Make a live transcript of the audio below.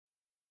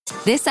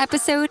This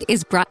episode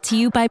is brought to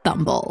you by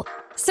Bumble.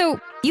 So,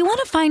 you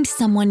want to find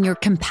someone you're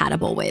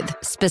compatible with,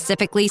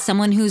 specifically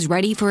someone who's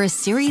ready for a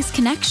serious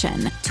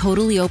connection,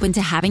 totally open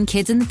to having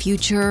kids in the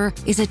future,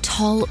 is a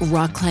tall,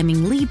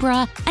 rock-climbing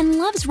Libra, and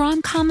loves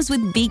rom-coms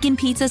with vegan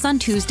pizzas on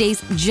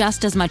Tuesdays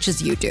just as much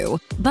as you do.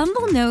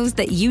 Bumble knows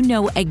that you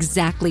know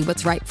exactly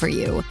what's right for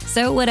you.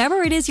 So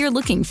whatever it is you're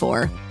looking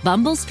for,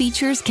 Bumble's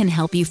features can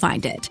help you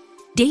find it.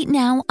 Date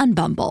now on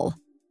Bumble.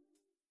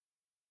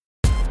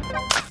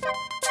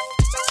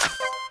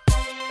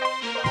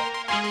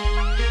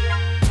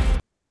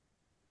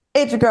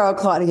 It's your girl,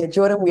 Claudia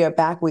Jordan. We are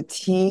back with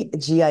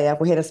TGIF.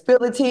 We're here to spill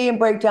the tea and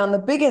break down the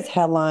biggest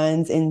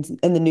headlines in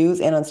the news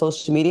and on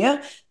social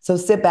media. So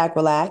sit back,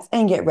 relax,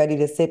 and get ready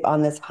to sip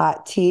on this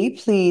hot tea.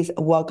 Please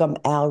welcome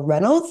Al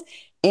Reynolds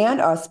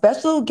and our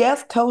special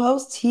guest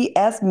co-host,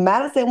 T.S.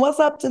 Madison. What's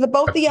up to the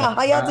both of y'all?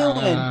 How y'all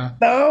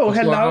doing?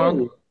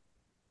 Hello.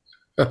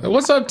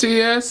 What's up,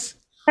 T.S.?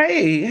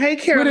 Hey,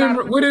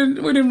 Carolina. We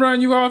didn't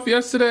run you off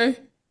yesterday?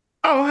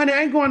 Oh, honey,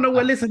 I ain't going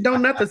nowhere. Listen,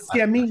 don't nothing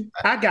scare me.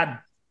 I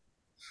got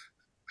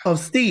of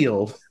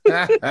steel.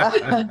 Well,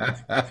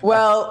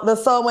 the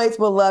Soulmates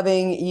were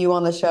loving you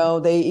on the show.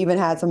 They even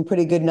had some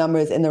pretty good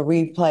numbers in the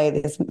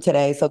replay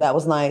today, so that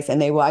was nice.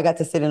 And I got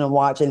to sit in and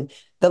watch, and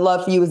the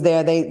love for you was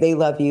there. They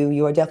love you.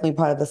 You are definitely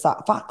part of the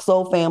Fox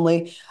Soul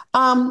family.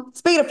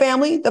 Speaking of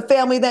family, the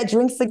family that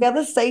drinks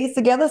together stays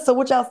together. So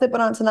what y'all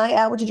sipping on tonight?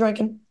 Al, what you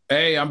drinking?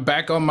 Hey, I'm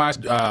back on my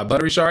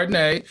buttery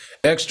Chardonnay,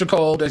 extra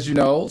cold, as you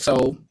know.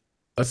 So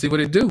let's see what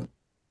it do.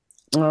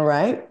 All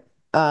right,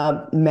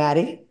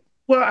 Maddie.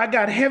 Well, I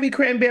got heavy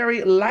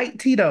cranberry, light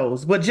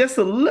Tito's, but just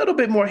a little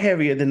bit more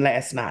heavier than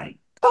last night.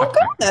 Oh,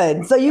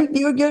 good. So you're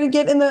going to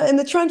get in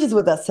the trenches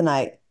with us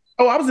tonight.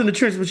 Oh, I was in the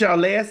trenches with y'all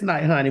last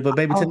night, honey, but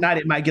baby, tonight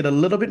it might get a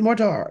little bit more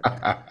dark.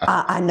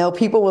 I know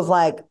people was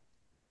like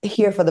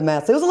here for the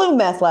mess. It was a little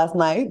mess last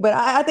night, but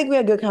I think we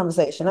had a good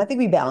conversation. I think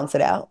we balanced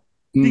it out.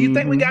 Do you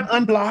think we got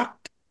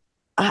unblocked?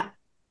 I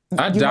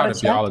doubt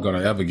if y'all are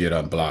going to ever get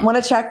unblocked.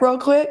 Want to check real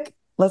quick?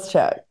 Let's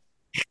check.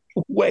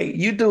 Wait,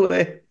 you do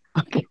it.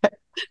 Okay.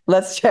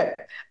 Let's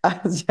check. I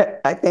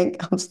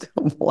think I'm still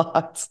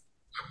blocked.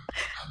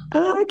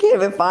 I can't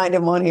even find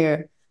him on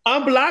here.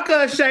 Unblock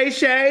us,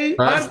 Shay.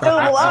 I'm still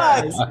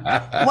blocked.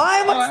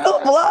 Why am I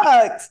still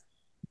blocked?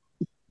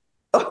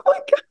 Oh my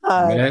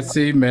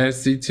God.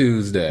 Messy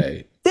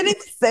Tuesday. Didn't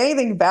even say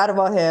anything bad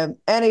about him.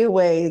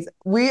 Anyways,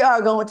 we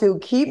are going to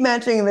keep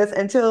mentioning this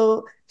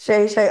until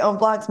Shay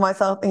unblocks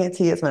myself and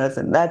T.S.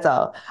 Medicine. That's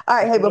all. All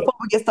right. Hey, before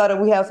we get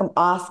started, we have some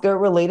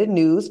Oscar-related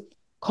news.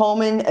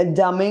 Coleman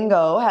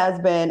Domingo has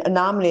been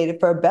nominated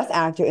for Best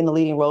Actor in the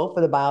leading role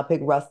for the biopic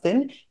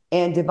Rustin,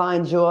 and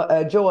Divine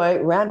Joy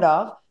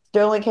Randolph,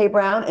 Sterling K.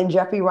 Brown, and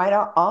Jeffrey Wright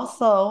are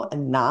also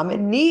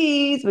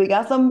nominees. We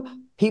got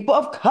some people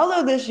of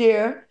color this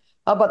year,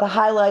 but the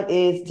highlight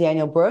is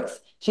Danielle Brooks.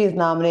 She is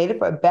nominated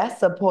for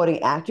Best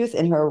Supporting Actress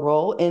in her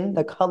role in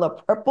The Color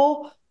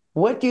Purple.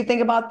 What do you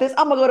think about this?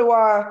 I'm going to go to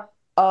our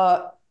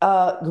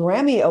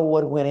Grammy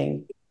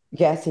Award-winning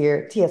guest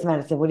here, T.S.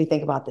 Madison. What do you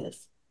think about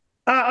this?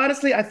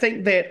 Honestly, I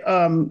think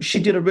that she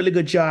did a really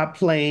good job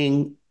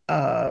playing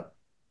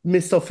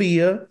Miss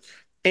Sophia,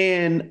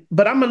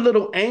 but I'm a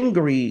little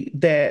angry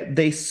that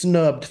they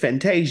snubbed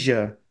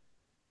Fantasia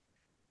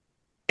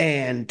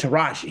and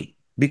Taraji,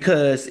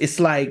 because it's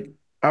like,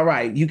 all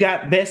right, you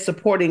got Best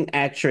Supporting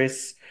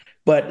Actress,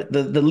 but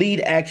the lead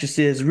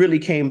actresses really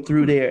came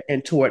through there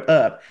and tore it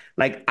up.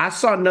 Like, I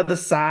saw another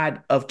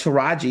side of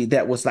Taraji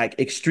that was like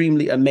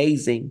extremely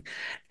amazing.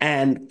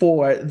 And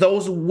for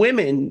those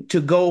women to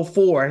go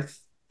forth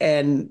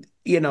and,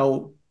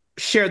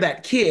 share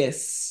that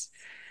kiss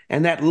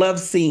and that love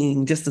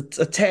scene just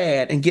a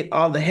tad and get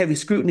all the heavy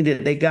scrutiny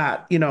that they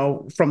got,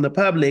 from the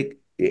public,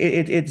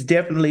 it's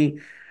definitely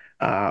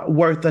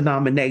worth a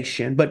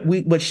nomination.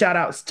 But shout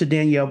outs to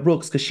Danielle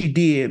Brooks, because she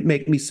did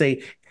make me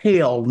say,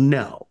 hell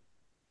no.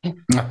 All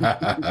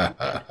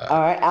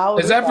right.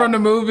 Is that from the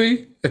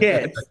movie?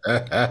 Yes.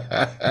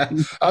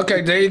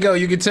 Okay, there you go.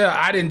 You can tell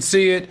I didn't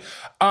see it.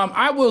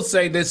 I will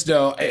say this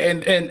though,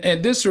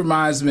 and this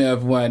reminds me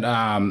of when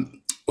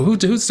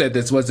who said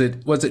this? Was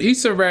it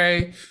Issa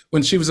Rae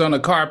when she was on the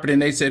carpet and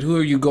they said, "Who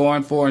are you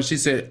going for?" and she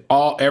said,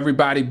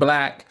 everybody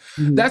black.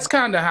 Mm-hmm. That's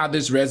kind of how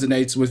this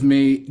resonates with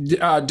me.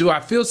 Do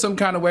I feel some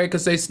kind of way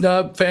because they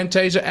snubbed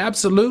Fantasia?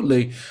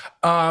 Absolutely.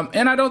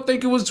 And I don't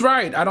think it was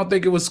right. I don't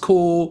think it was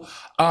cool.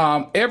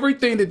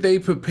 Everything that they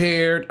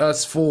prepared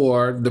us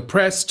for, the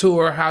press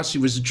tour, how she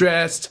was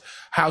dressed,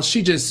 how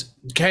she just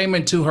came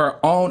into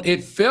her own,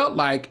 it felt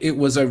like it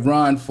was a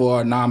run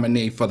for a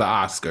nominee for the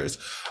Oscars.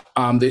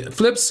 The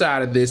flip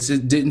side of this,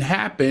 it didn't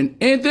happen.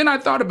 And then I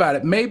thought about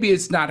it. Maybe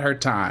it's not her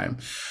time.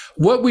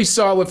 What we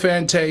saw with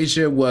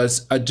Fantasia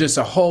was just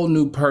a whole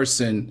new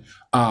person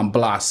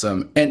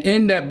blossom. And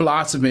in that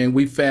blossoming,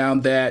 we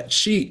found that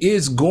she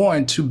is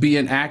going to be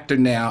an actor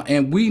now,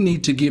 and we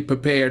need to get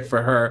prepared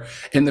for her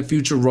in the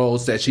future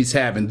roles that she's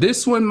having.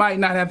 This one might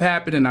not have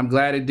happened, and I'm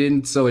glad it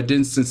didn't, so it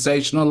didn't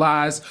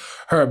sensationalize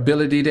her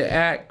ability to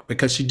act,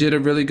 because she did a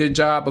really good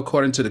job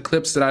according to the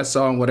clips that I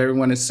saw and what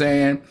everyone is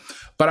saying.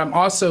 but I'm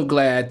also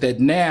glad that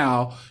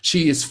now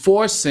she is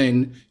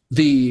forcing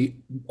the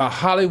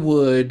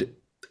Hollywood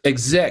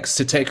execs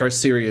to take her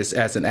serious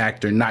as an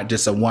actor, not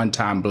just a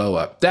one-time blow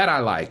up. That I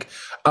like.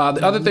 The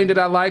other thing that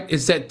I like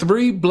is that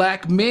three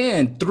black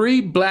men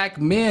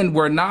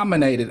were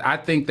nominated. I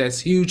think that's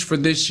huge for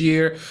this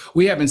year.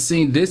 We haven't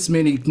seen this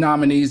many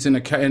nominees in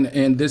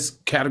this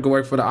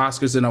category for the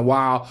Oscars in a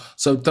while.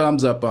 So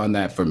thumbs up on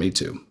that for me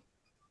too.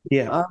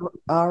 Yeah.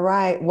 All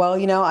right. Well,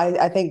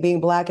 I think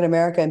being Black in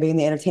America and being in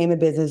the entertainment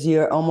business,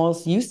 you're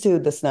almost used to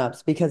the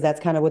snubs because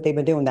that's kind of what they've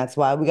been doing. That's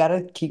why we got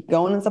to keep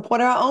going and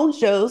support our own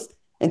shows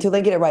until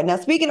they get it right. Now,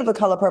 speaking of The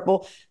Color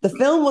Purple, the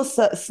film was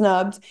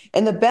snubbed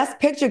in the Best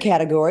Picture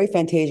category.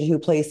 Fantasia, who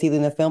plays Celie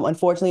in the film,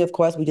 unfortunately, of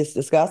course, we just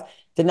discussed,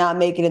 did not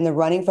make it in the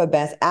running for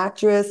Best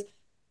Actress.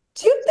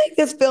 Do you think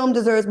this film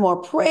deserves more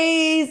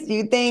praise? What do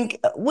you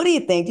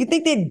think? Do you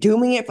think they're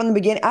dooming it from the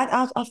beginning?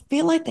 I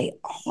feel like they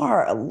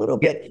are a little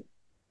bit.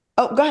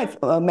 Oh, go ahead,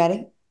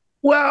 Maddie.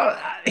 Well,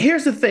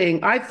 here's the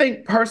thing. I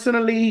think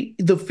personally,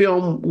 the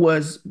film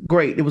was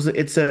great.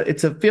 It's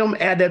a film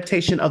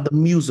adaptation of the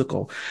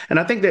musical, and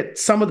I think that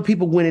some of the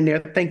people went in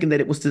there thinking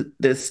that it was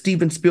the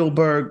Steven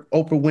Spielberg,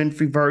 Oprah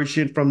Winfrey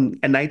version from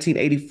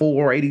 1984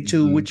 or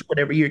 82,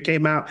 whatever year it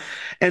came out,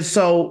 and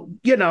so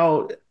it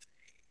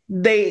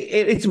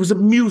was a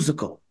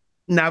musical.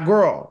 Now,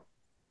 girl,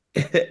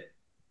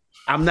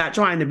 I'm not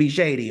trying to be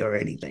shady or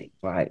anything,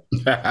 right?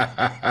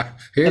 Here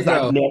you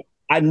go.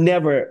 I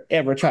never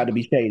ever try to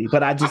be shady,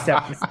 but I just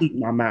have to speak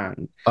my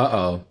mind.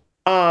 Uh-oh.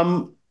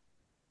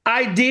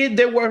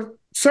 There were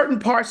certain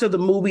parts of the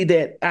movie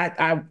that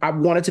I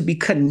wanted to be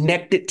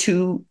connected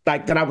to,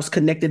 like that I was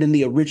connected in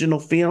the original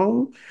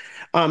film.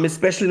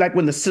 Especially like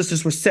when the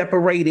sisters were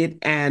separated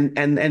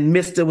and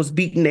Mister was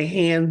beating their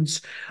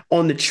hands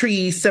on the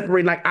trees,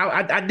 separating. Like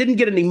I didn't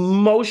get an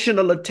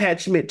emotional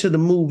attachment to the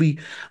movie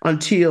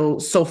until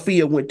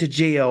Sophia went to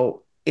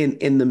jail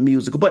in the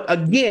musical. But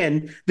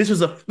again, this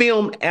was a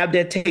film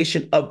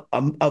adaptation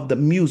of the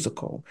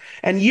musical.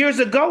 And years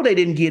ago, they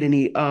didn't get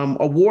any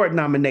award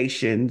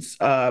nominations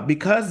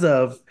because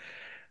of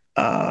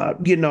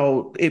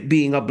it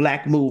being a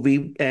Black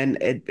movie and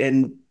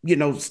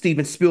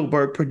Steven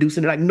Spielberg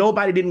producing it. Like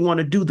nobody didn't want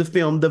to do the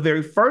film the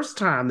very first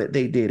time that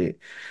they did it.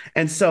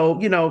 And so,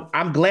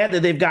 I'm glad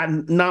that they've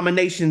gotten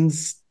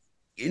nominations,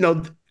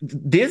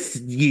 this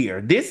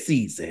year, this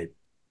season.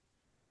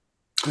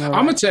 Right.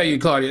 I'm going to tell you,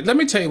 Claudia, let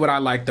me tell you what I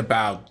liked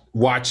about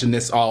watching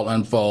this all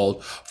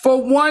unfold.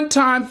 For one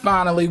time,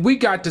 finally, we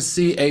got to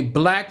see a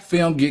Black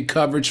film get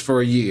coverage for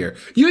a year.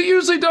 You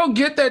usually don't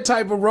get that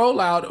type of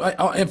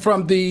rollout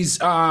from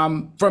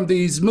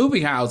these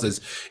movie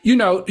houses.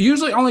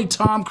 Usually only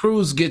Tom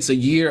Cruise gets a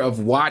year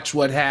of watch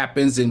what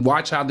happens and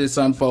watch how this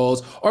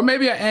unfolds. Or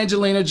maybe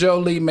Angelina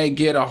Jolie may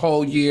get a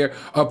whole year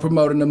of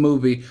promoting the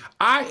movie.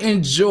 I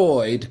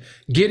enjoyed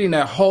getting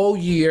a whole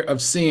year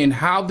of seeing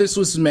how this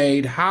was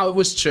made, how it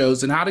was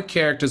chosen, how the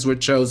characters were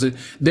chosen,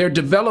 their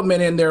development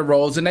in their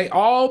roles, and they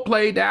all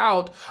played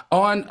out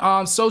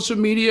on social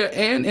media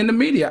and in the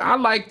media. I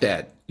like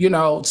that,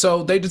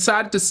 so they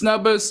decided to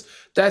snub us.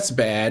 That's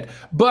bad.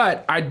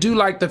 But I do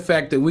like the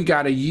fact that we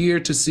got a year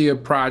to see a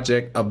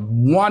project, a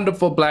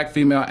wonderful Black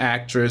female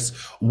actress,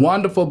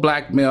 wonderful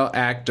Black male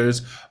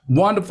actors,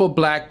 wonderful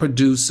Black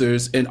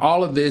producers, and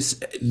all of this,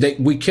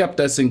 we kept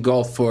us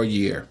engulfed for a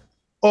year.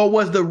 Or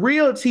was the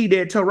realty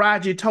that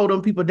Taraji told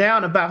them people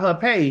down about her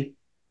pay?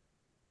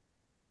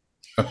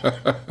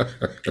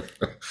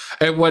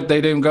 And what,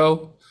 they didn't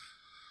go?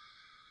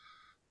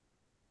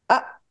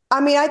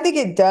 I think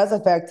it does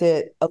affect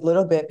it a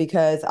little bit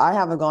because I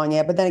haven't gone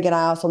yet. But then again,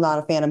 I'm also not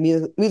a fan of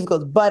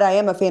musicals, but I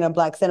am a fan of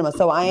Black cinema.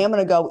 So I am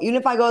going to go, even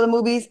if I go to the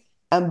movies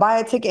and buy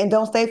a ticket and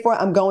don't stay for it,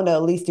 I'm going to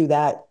at least do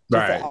that.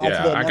 Right.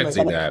 Yeah, I can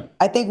see that.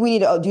 I think we need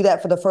to do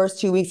that for the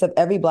first 2 weeks of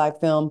every Black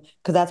film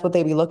because that's what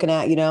they be looking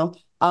at, You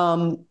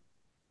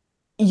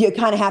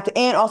kind of have to,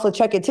 and also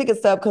check your ticket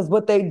stub because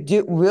what they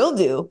will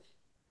do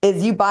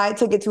is you buy a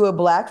ticket to a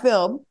Black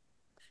film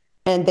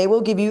and they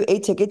will give you a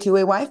ticket to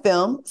a white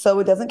film so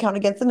it doesn't count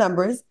against the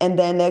numbers. And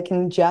then they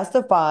can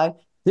justify,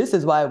 this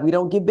is why we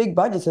don't give big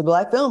budgets to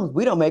Black films.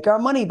 We don't make our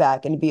money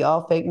back, and it'd be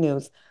all fake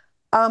news.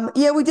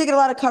 We did get a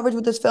lot of coverage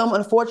with this film.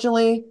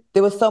 Unfortunately,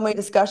 there was so many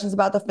discussions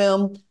about the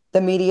film.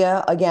 The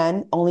media,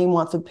 again, only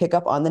wants to pick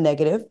up on the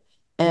negative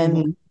and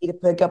we need to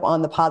pick up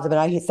on the positive. And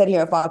I said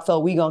here at Fox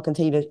Soul, we're going to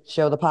continue to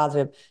show the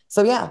positive.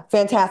 So yeah,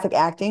 fantastic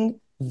acting,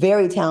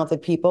 very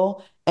talented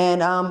people.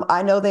 And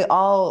I know they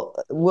all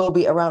will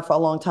be around for a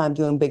long time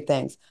doing big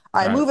things.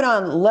 All right, moving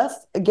on. Let's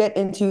get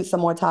into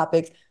some more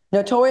topics.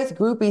 Notorious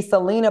groupie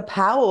Selena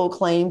Powell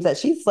claims that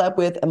she slept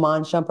with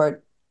Iman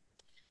Shumpert.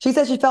 She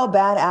said she felt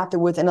bad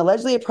afterwards and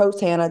allegedly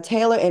approached Hannah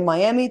Taylor in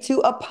Miami to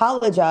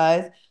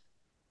apologize.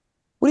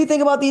 What do you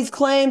think about these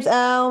claims,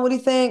 Al? What do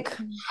you think?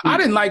 I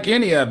didn't like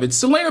any of it.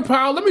 Selena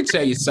Powell, let me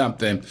tell you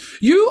something.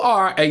 You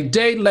are a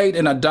day late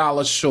and a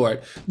dollar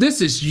short.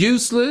 This is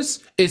useless.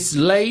 It's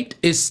late,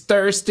 it's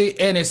thirsty,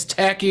 and it's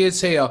tacky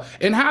as hell.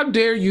 And how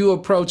dare you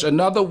approach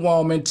another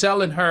woman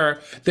telling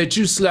her that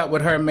you slept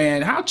with her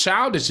man? How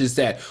childish is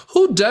that?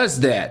 Who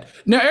does that?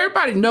 Now,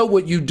 everybody know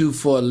what you do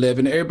for a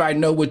living. Everybody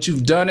know what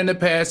you've done in the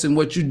past and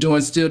what you're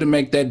doing still to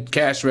make that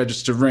cash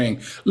register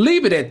ring.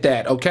 Leave it at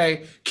that,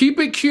 okay? Keep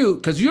it cute,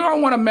 because you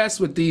don't want to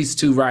mess with these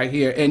two right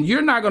here. And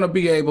you're not going to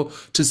be able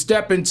to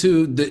step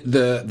into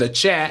the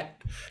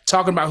chat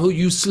talking about who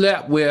you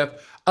slept with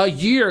a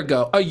year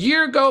ago. A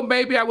year ago,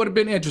 maybe I would have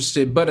been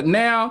interested, but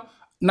now,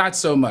 not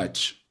so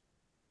much.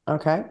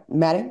 Okay.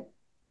 Maddie?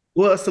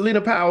 Well,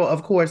 Selena Powell,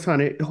 of course,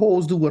 honey,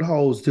 hoes do what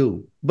hoes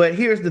do. But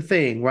here's the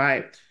thing,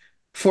 right?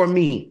 For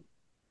me,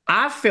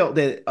 I felt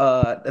that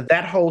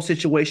that whole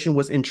situation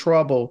was in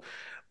trouble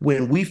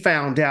when we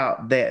found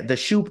out that the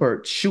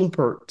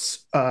Schumperts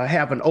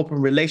have an open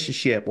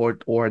relationship,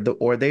 or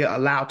they're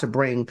allowed to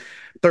bring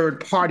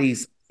third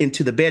parties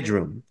into the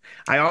bedroom.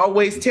 I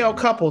always tell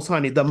couples,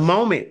 honey, the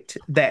moment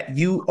that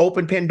you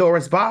open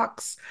Pandora's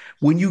box,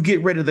 when you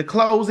get ready to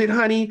close it,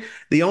 honey,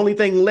 the only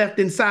thing left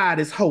inside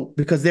is hope,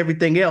 because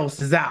everything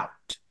else is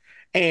out.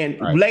 And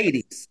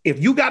ladies,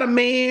 if you got a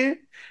man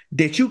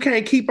that you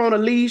can't keep on a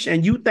leash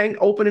and you think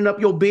opening up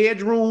your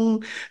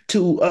bedroom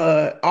to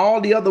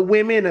all the other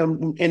women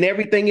and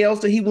everything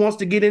else that he wants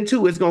to get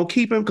into is going to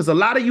keep him, because a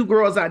lot of you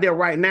girls out there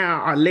right now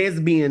are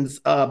lesbians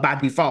by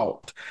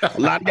default. A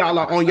lot of y'all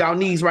are on y'all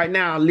knees right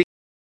now.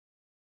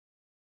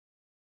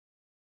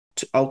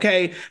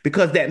 Okay,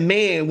 because that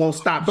man won't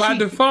stop by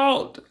cheating.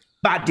 default.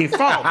 By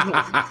default, because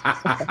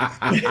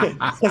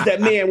that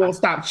man won't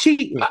stop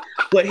cheating.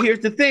 But here's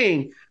the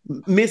thing: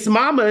 Miss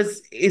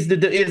Mama's is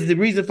the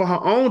reason for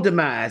her own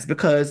demise,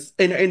 because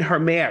in her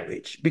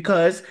marriage,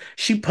 because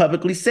she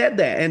publicly said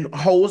that, and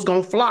hoes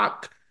gonna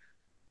flock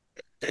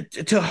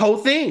to hoe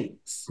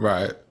things.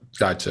 Right,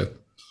 gotcha.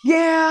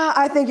 Yeah,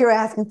 I think you're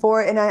asking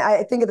for it. And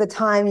I think at the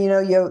time, you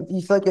feel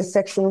like you're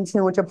sexually in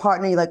tune with your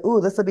partner. You're like, ooh,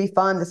 this will be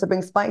fun. This will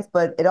bring spice.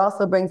 But it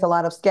also brings a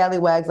lot of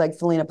scallywags like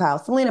Selena Powell.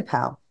 Selena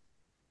Powell.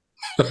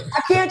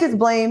 I can't just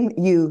blame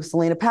you,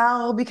 Selena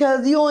Powell,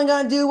 because you only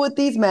got to do what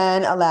these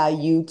men allow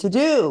you to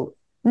do.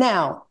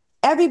 Now,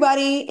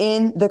 everybody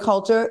in the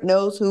culture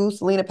knows who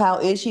Selena Powell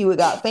is. She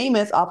got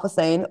famous off of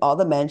saying all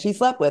the men she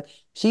slept with.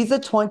 She's a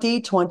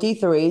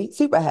 2023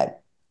 superhead.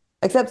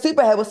 Except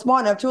Superhead was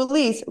smart enough to at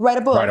least write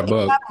a book. And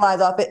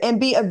capitalize off it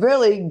and be a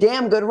really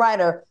damn good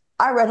writer.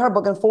 I read her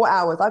book in 4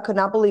 hours. I could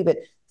not believe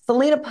it.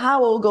 Selena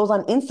Powell goes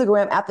on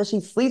Instagram after she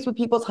sleeps with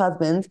people's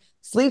husbands,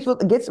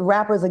 gets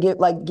rappers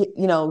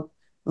to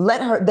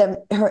let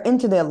her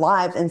into their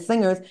lives, and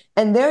singers,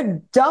 and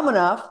they're dumb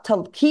enough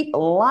to keep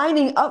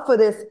lining up for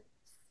this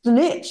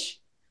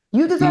snitch.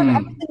 You deserve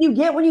everything you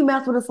get when you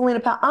mess with a Selena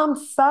Powell. I'm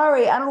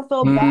sorry, I don't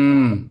feel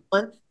bad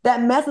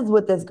that messes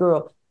with this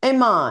girl.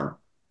 Iman,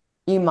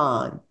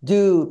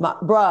 dude,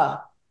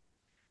 bruh,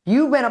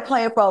 you've been a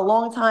player for a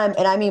long time,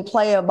 and I mean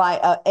player by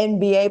an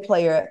NBA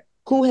player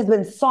who has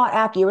been sought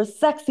after. You're a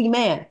sexy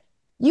man.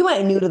 You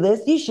ain't new to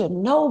this. You should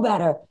know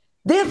better.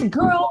 This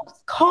girl's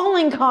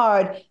calling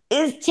card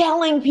is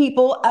telling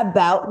people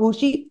about who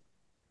she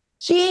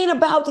ain't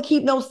about to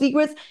keep no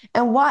secrets.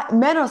 And why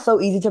men are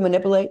so easy to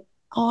manipulate.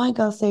 Oh, I ain't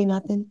gonna say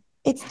nothing.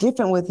 It's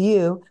different with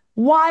you.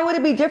 Why would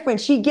it be different?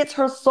 She gets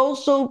her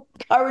social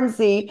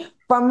currency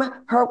from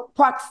her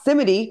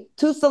proximity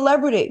to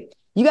celebrity.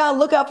 You got to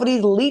look out for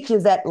these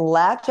leeches that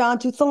latch on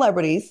to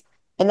celebrities.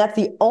 And that's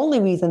the only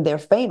reason they're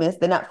famous.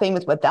 They're not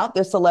famous without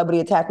their celebrity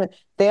attachment.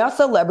 They are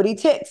celebrity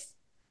ticks,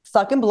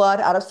 sucking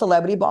blood out of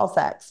celebrity ball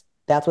sacks.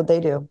 That's what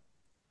they do.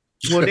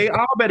 Well, they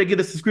all better get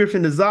a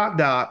subscription to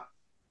ZocDoc.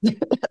 Good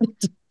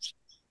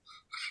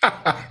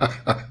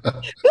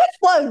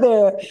plug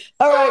there.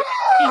 All right.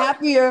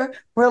 Happier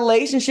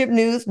relationship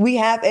news. We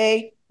have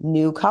a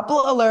new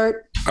couple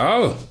alert.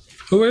 Oh,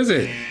 who is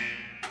it?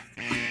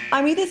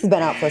 I mean, this has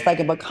been out for a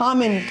second, but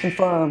Common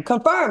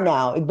confirmed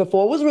now.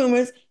 Before it was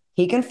rumors,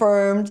 he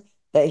confirmed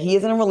that he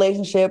is in a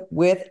relationship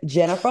with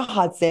Jennifer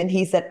Hudson.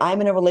 He said, I'm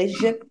in a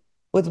relationship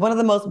with one of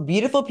the most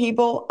beautiful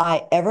people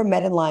I ever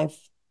met in life.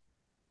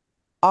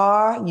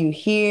 Are you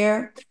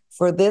here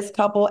for this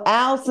couple?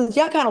 Al, since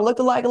y'all kind of looked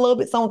alike a little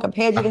bit, someone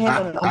compared you to him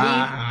and me,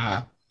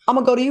 I'm going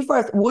to go to you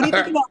first. What do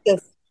you think about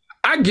this?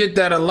 I get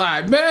that a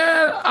lot.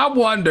 Man, I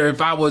wonder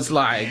if I was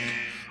like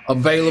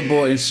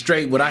available and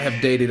straight, would I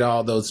have dated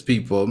all those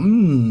people?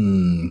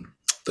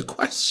 The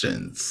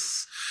questions.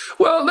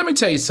 Well, let me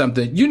tell you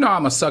something. You know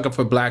I'm a sucker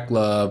for Black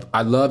love.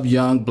 I love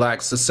young,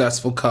 Black,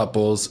 successful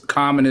couples.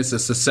 Common is a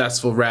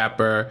successful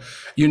rapper.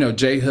 You know,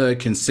 J Hood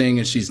can sing,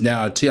 and she's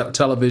now a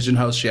television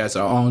host. She has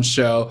her own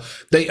show.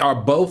 They are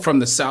both from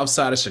the South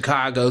Side of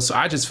Chicago, so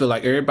I just feel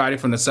like everybody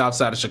from the South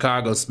Side of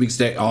Chicago speaks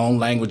their own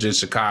language in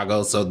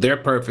Chicago, so they're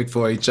perfect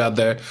for each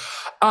other.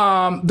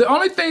 The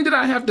only thing that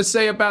I have to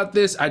say about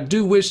this, I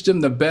do wish them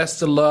the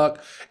best of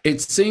luck. It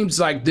seems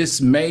like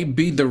this may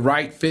be the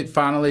right fit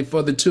finally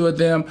for the two of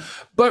them.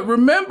 But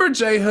remember,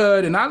 J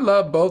Hud, and I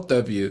love both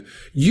of you,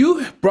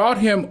 you brought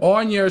him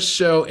on your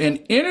show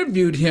and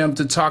interviewed him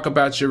to talk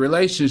about your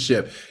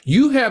relationship.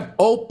 You have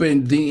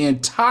opened the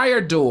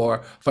entire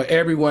door for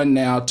everyone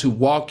now to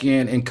walk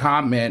in and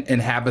comment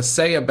and have a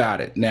say about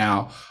it.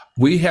 Now,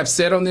 we have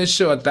said on this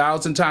show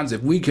 1,000 times,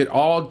 if we could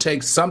all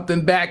take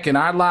something back in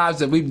our lives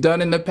that we've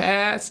done in the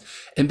past,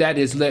 and that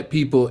is let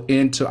people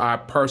into our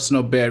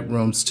personal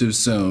bedrooms too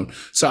soon.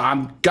 So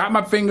I've got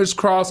my fingers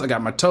crossed, I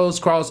got my toes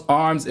crossed,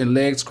 arms and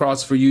legs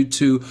crossed for you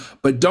too.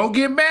 But don't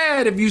get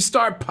mad if you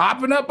start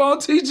popping up on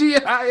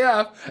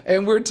TGIF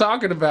and we're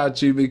talking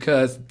about you,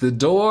 because the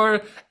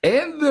door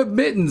and the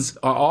mittens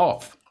are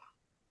off.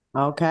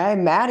 Okay,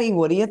 Maddie,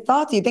 what are your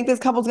thoughts? Do you think this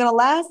couple's gonna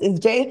last? Is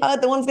J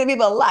Hud the one that's gonna be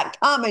able to lock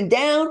calming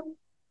down?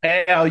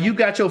 Al, you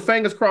got your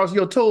fingers crossed,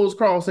 your toes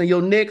crossed, and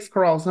your necks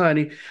crossed,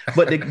 honey.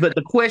 But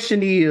the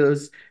question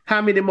is,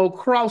 how many more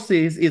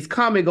crosses is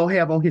Common gonna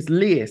have on his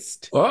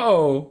list?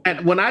 Oh,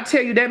 and when I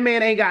tell you that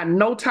man ain't got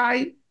no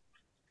type,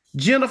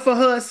 Jennifer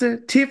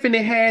Hudson,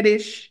 Tiffany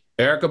Haddish,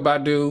 Erykah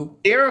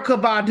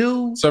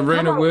Badu,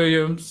 Serena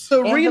Williams,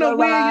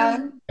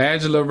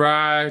 Angela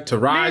Rye,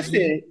 Taraji.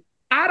 Listen,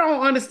 I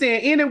don't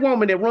understand any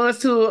woman that runs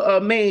to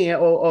a man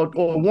or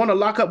want to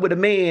lock up with a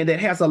man that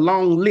has a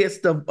long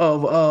list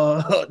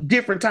of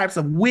different types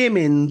of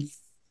women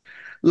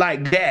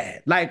like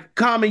that. Like,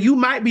 Common, you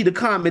might be the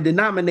common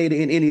denominator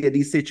in any of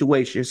these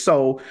situations.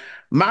 So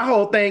my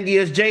whole thing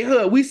is, J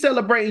Hud, we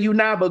celebrating you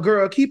now, but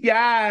girl, keep your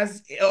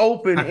eyes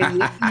open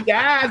and keep your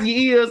eyes, your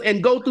ears,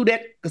 and go through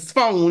that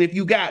phone if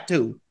you got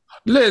to.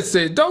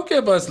 Listen, don't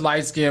give us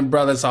light-skinned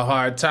brothers a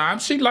hard time.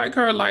 She liked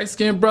her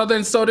light-skinned brother,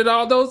 and so did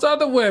all those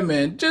other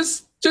women.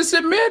 Just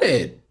admit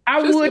it.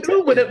 I would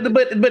too, but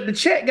the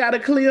check got to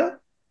clear.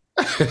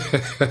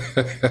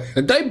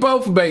 They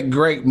both make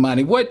great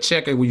money. What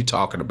check are you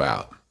talking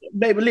about?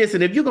 Baby,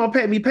 listen, if you're going to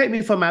pay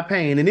me for my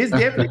pain, and it's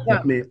definitely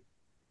coming.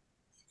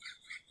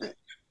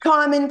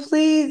 Common,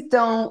 please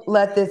don't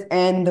let this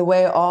end the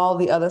way all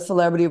the other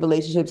celebrity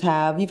relationships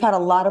have. You've had a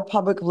lot of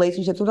public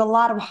relationships with a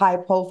lot of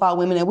high-profile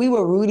women, and we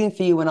were rooting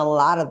for you in a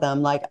lot of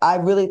them. Like, I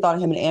really thought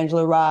him and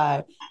Angela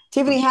Rye.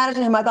 Tiffany Haddish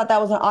and him, I thought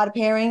that was an odd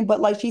pairing, but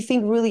like, she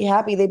seemed really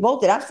happy. They both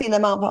did. I've seen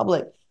them out in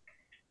public.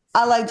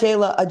 I like J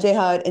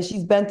Hud, and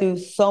she's been through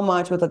so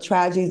much with the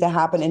tragedies that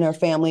happened in her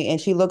family, and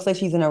she looks like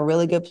she's in a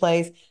really good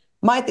place.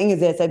 My thing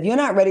is this: if you're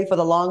not ready for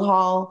the long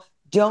haul,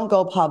 don't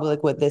go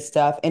public with this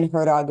stuff and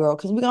hurt our girl,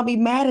 because we're going to be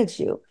mad at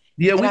you.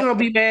 Yeah, we're going to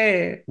be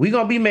mad. We're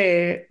going to be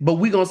mad, but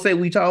we're going to say,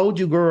 we told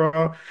you,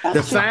 girl.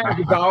 The sign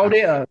is all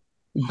there.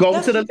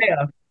 Go to the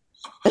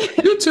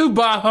left. You two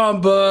bah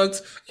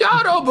humbugs.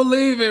 Y'all don't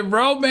believe in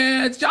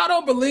romance. Y'all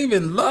don't believe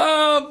in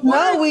love.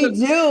 No, we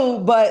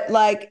do. But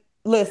like,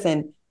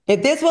 listen,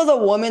 if this was a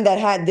woman that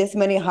had this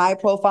many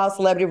high-profile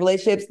celebrity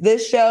relationships,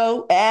 this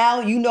show,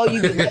 Al, you know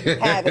you could let me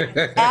have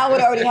it. Al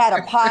would already had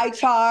a pie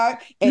chart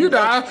and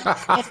graphs.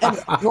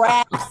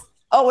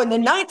 Oh, in the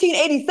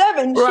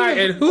 1987, right?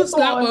 And who's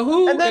not with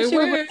who? And then she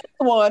was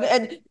one,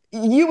 and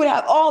you would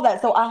have all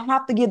that. So I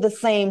have to give the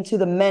same to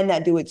the men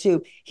that do it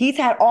too. He's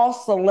had all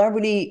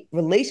celebrity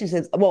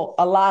relationships. Well,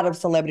 a lot of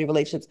celebrity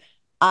relationships.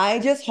 I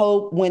just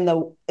hope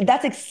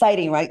that's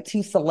exciting, right? Two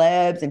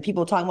celebs and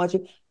people talking about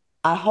you.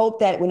 I hope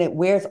that when it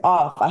wears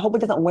off, I hope it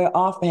doesn't wear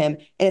off for him,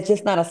 and it's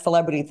just not a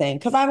celebrity thing.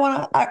 Because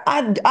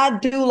I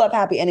do love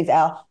happy endings,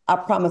 Al. I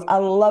promise, I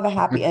love a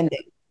happy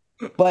ending.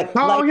 But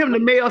call him the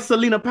male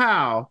Selena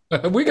Powell.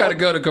 We got to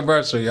go to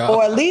commercial, y'all.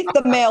 Or at least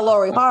the male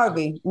Lori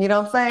Harvey. You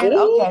know what I'm saying?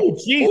 Ooh, okay.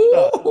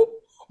 Jesus.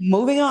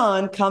 Moving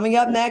on. Coming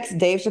up next,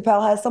 Dave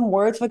Chappelle has some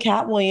words for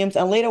Cat Williams,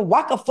 and later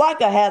Waka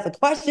Flocka has a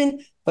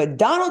question for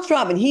Donald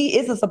Trump, and he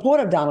is a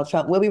supporter of Donald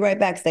Trump. We'll be right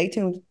back. Stay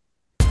tuned.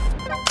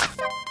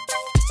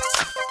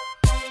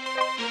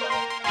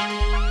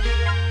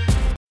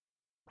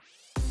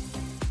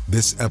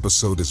 This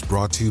episode is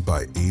brought to you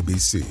by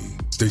ABC.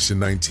 Station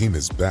 19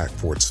 is back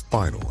for its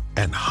final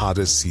and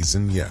hottest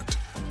season yet.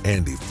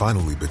 Andy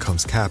finally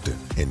becomes captain,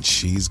 and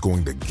she's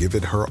going to give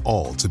it her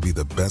all to be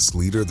the best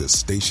leader the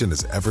station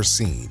has ever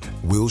seen.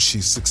 Will she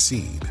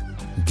succeed?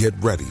 Get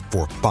ready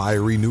for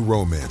fiery new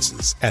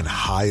romances and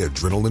high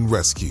adrenaline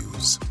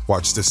rescues.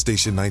 Watch the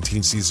Station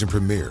 19 season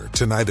premiere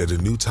tonight at a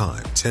new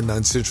time,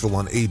 10/9 Central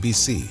on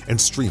ABC,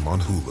 and stream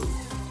on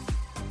Hulu.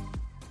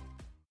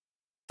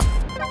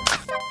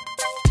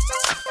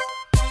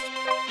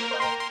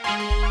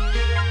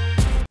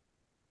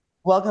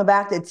 Welcome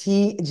back to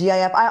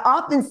TGIF. I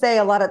often say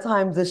a lot of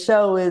times the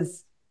show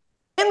is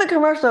in the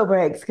commercial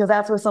breaks because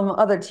that's where some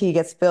other tea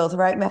gets spilled,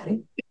 right,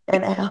 Maddie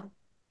and Al?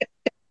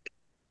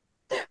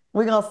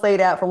 We're going to say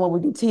that for when we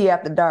do tea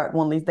after dark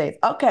one of these days.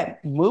 Okay,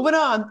 moving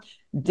on.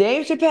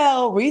 Dave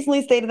Chappelle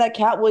recently stated that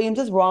Cat Williams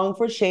is wrong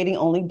for shading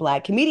only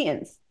Black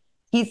comedians.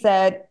 He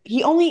said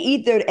he only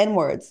eats their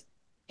N-words.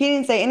 He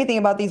didn't say anything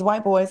about these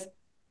white boys.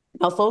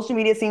 Now, social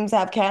media seems to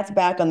have Cat's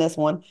back on this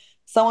one.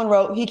 Someone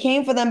wrote, he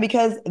came for them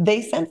because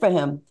they sent for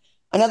him.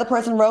 Another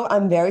person wrote,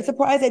 I'm very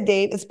surprised at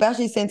Dave,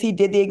 especially since he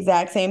did the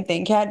exact same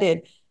thing Cat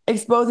did,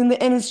 exposing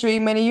the industry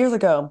many years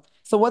ago.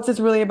 So what's this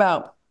really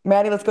about?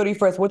 Maddie, let's go to you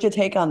first. What's your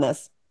take on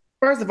this?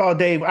 First of all,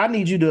 Dave, I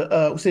need you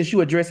to, since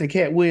you addressing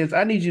Cat Williams,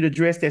 I need you to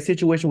address that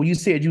situation where you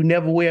said you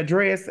never wear a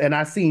dress, and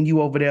I seen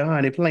you over there,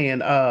 honey,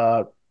 playing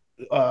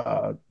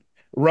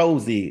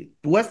Rosie.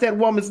 What's that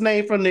woman's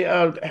name from the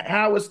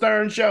Howard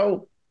Stern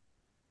show?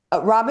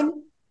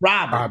 Robin?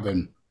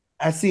 Robin.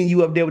 I seen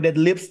you up there with that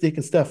lipstick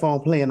and stuff on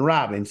playing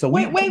Robin. So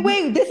wait.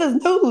 This is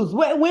news.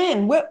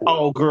 When?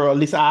 Oh, girl,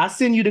 listen, I'll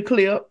send you the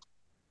clip.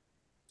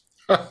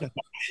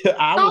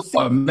 I was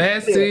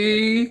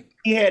messy.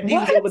 He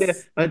was over there.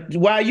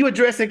 While you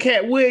addressing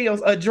Cat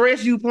Williams,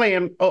 address you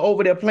playing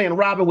over there playing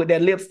Robin with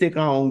that lipstick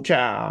on,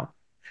 child.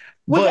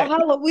 Was it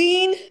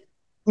Halloween?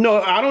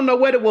 No, I don't know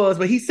what it was,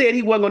 but he said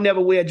he wasn't gonna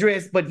never wear a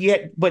dress, but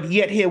yet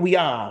here we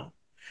are,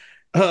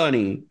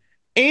 honey.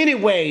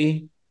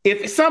 Anyway,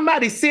 if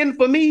somebody send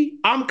for me,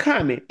 I'm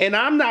coming. And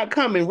I'm not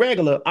coming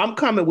regular. I'm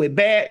coming with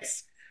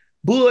bats,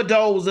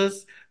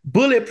 bulldozers,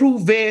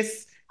 bulletproof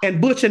vests,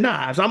 and butcher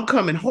knives. I'm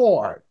coming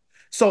hard.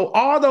 So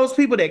all those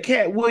people that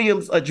Cat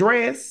Williams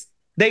addressed,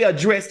 they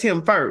addressed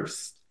him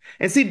first.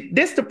 And see,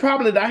 this is the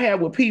problem that I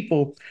have with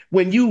people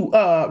when you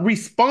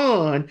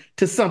respond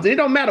to something. It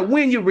don't matter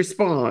when you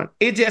respond.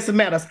 It just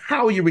matters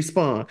how you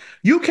respond.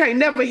 You can't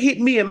never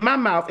hit me in my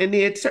mouth and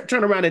then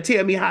turn around and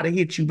tell me how to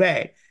hit you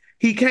back.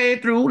 He came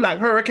through like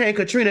Hurricane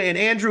Katrina and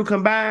Andrew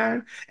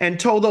combined and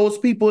tore those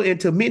people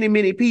into many,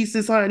 many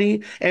pieces,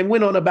 honey, and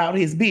went on about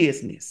his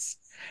business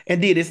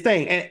and did his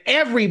thing. And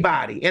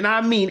everybody, and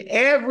I mean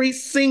every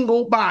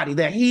single body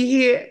that he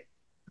hit,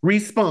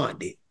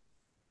 responded.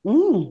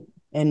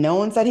 And no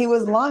one said he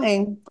was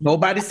lying.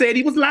 Nobody said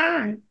he was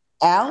lying.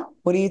 Al,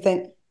 what do you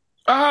think?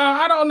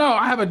 I don't know.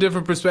 I have a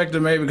different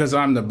perspective, maybe because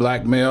I'm the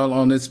black male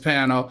on this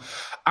panel.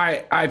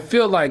 I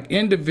feel like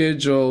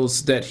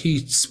individuals that he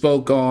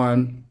spoke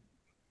on,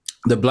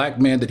 the black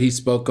men that he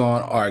spoke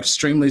on, are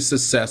extremely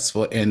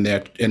successful in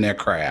their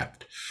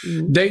craft.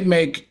 Mm-hmm. They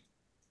make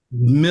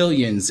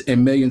millions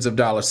and millions of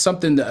dollars,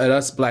 something that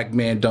us black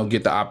men don't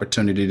get the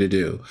opportunity to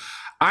do.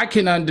 I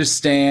can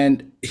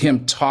understand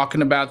him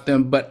talking about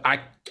them, but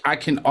I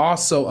can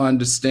also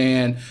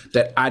understand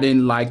that I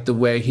didn't like the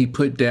way he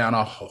put down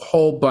a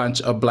whole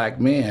bunch of black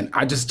men.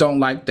 I just don't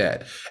like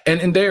that.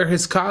 And they're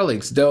his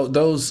colleagues.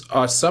 Those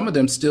are, some of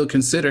them still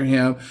consider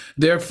him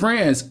their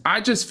friends.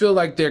 I just feel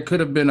like there could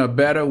have been a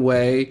better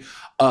way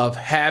of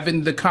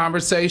having the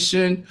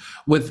conversation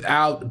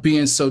without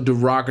being so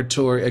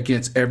derogatory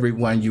against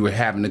everyone you were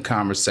having the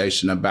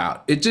conversation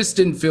about. It just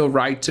didn't feel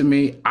right to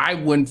me. I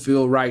wouldn't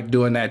feel right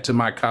doing that to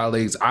my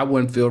colleagues. I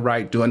wouldn't feel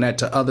right doing that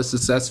to other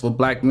successful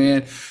black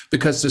men,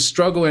 because the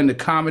struggle in the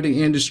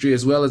comedy industry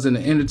as well as in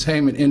the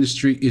entertainment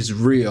industry is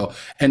real.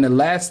 And the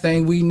last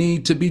thing we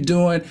need to be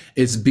doing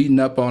is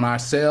beating up on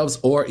ourselves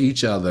or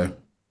each other.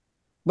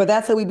 But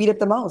that's who we beat up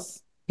the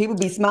most. People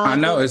be smiling. I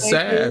know, it's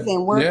sad.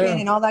 And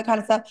working and all that kind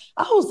of stuff.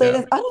 I will say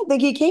this. I don't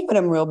think he came for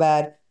them real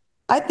bad.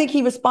 I think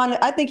he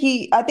responded. I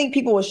think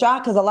people were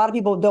shocked because a lot of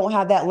people don't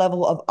have that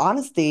level of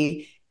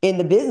honesty in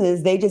the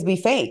business. They just be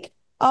fake.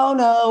 Oh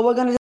no, we're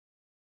going to.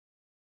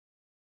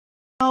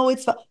 No,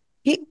 it's fine.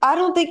 I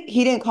don't think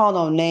he didn't call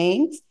no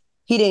names.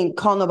 He didn't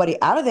call nobody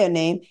out of their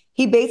name.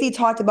 He basically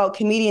talked about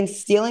comedians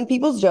stealing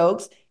people's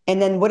jokes. And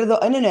then what did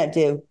the internet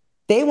do?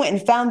 They went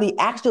and found the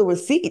actual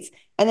receipts.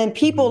 And then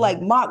people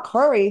like Mark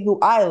Curry, who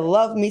I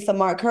love me some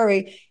Mark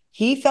Curry,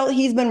 he felt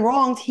he's been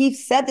wronged. He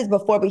said this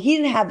before, but he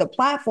didn't have the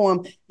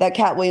platform that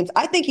Cat Williams.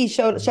 I think he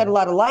shed a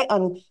lot of light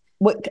on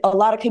what a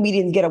lot of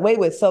comedians get away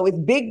with. So it's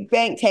big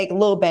bank take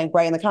little bank,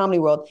 right, in the comedy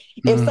world.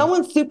 If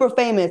someone's super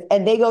famous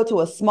and they go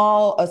to a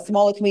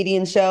smaller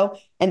comedian show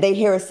and they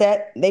hear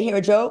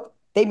a joke,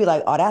 they'd be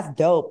like, oh, that's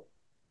dope.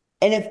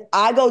 And if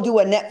I go do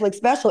a Netflix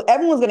special,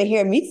 everyone's going to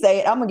hear me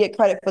say it. I'm going to get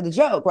credit for the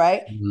joke,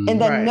 right? And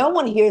then no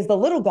one hears the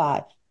little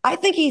guy. I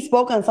think he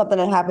spoke on something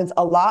that happens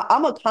a lot.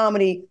 I'm a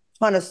comedy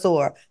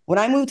connoisseur. When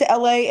I moved to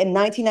LA in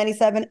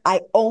 1997,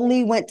 I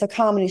only went to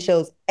comedy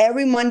shows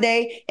every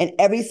Monday and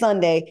every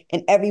Sunday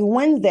and every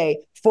Wednesday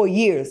for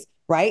years,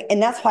 right?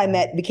 And that's how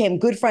I became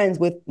good friends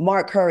with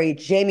Mark Curry,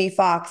 Jamie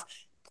Foxx,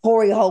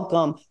 Corey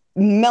Holcomb,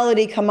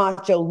 Melody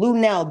Camacho, Lou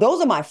Nell. Those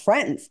are my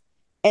friends.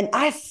 And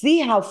I see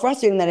how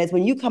frustrating that is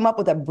when you come up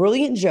with a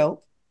brilliant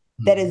joke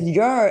that is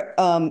your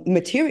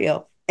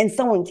material and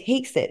someone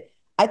takes it.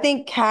 I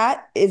think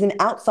Cat is an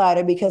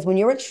outsider because when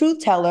you're a truth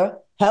teller,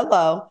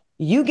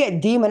 you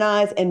get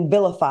demonized and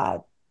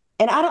vilified.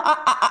 And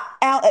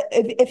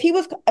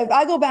if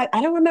I go back,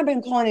 I don't remember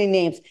him calling any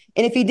names.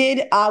 And if he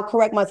did, I'll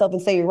correct myself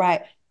and say you're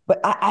right. But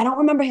I don't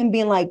remember him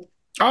being like,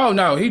 oh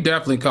no, he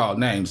definitely called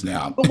names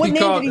now. But what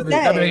name did he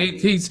say? I mean,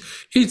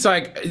 he's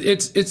like,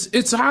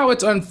 it's how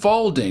it's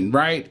unfolding,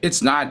 right?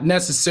 It's not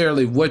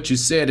necessarily what you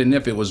said and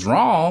if it was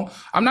wrong.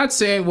 I'm not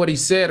saying what he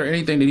said or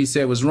anything that he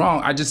said was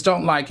wrong. I just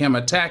don't like him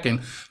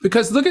attacking,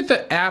 because look at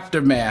the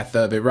aftermath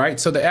of it, right?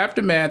 So the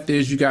aftermath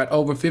is you got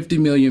over 50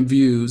 million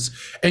views,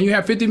 and you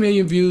have 50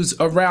 million views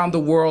around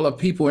the world of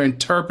people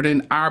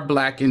interpreting our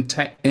black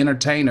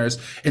entertainers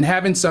and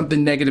having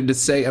something negative to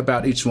say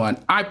about each one.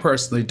 I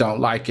personally don't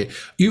like it.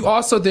 You also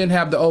also then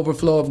have the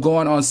overflow of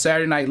going on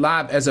Saturday Night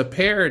Live as a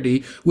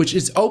parody, which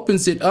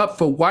opens it up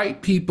for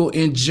white people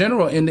in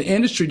general in the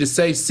industry to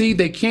say, see,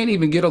 they can't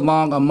even get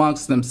along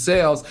amongst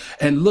themselves,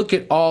 and look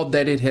at all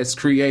that it has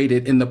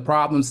created and the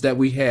problems that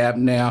we have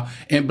now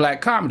in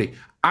Black comedy.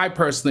 I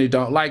personally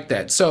don't like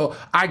that. So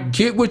I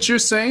get what you're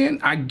saying.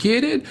 I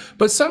get it.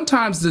 But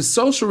sometimes the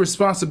social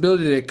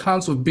responsibility that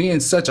comes with being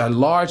such a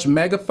large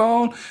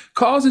megaphone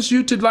causes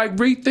you to like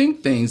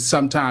rethink things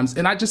sometimes.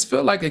 And I just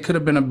feel like it could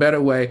have been a better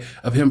way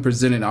of him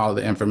presenting all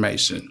the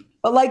information.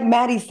 But like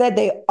Maddie said,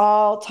 they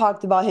all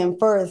talked about him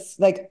first,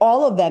 like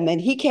all of them. And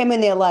he came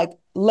in there like,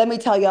 let me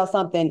tell y'all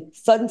something.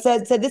 Sutton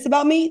said this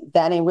about me.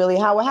 That ain't really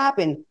how it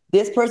happened.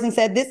 This person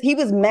said this. He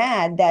was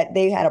mad that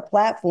they had a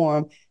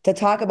platform to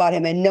talk about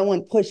him and no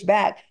one pushed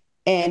back.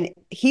 And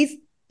he's,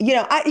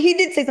 he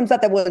did say some stuff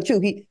that wasn't true.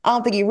 I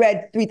don't think he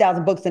read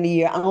 3,000 books in a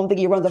year. I don't think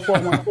he runs a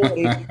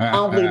 401k. I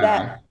don't believe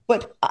that.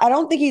 But I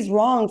don't think he's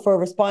wrong for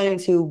responding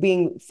to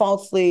being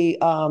falsely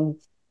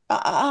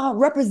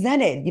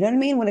represented. You know what I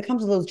mean? When it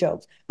comes to those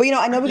jokes. But,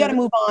 I know we got to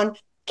move on.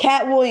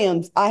 Cat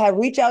Williams, I have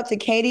reached out to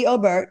Katie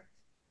Obert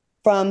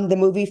from the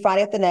movie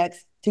Friday After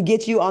Next to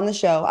get you on the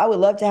show. I would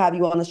love to have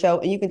you on the show,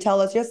 and you can tell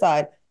us your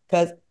side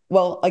because,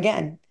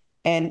 again,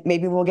 and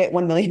maybe we'll get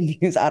 1 million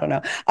views. I don't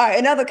know. All right,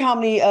 another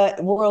comedy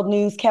world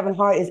news. Kevin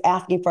Hart is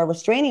asking for a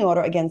restraining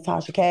order against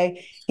Tasha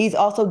K. He's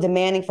also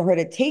demanding for her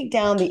to take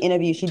down the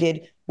interview she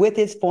did with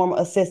his former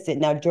assistant.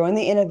 Now, during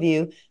the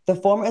interview, the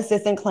former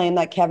assistant claimed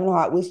that Kevin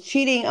Hart was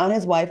cheating on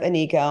his wife,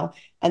 Aniko,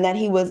 and that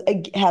he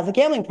has a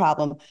gambling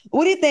problem.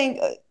 What do you think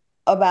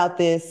about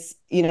this,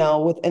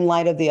 in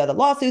light of the other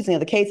lawsuits and the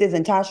other cases,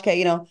 and Tasha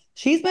K,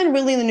 she's been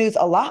really in the news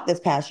a lot this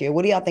past year.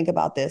 What do y'all think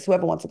about this?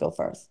 Whoever wants to go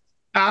first.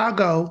 I'll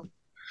go.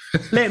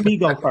 Let me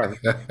go first.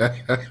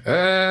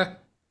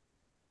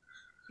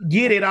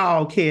 Get it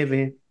all,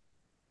 Kevin.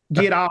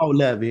 Get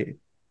all of it.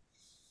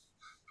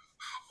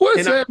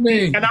 What's that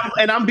mean?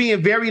 And I'm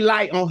being very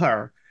light on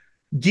her.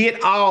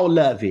 Get all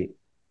of it.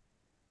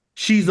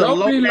 She's a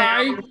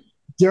low,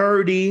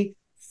 dirty,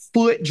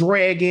 foot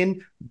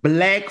dragging,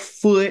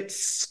 Blackfoot,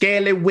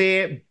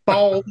 scallywag,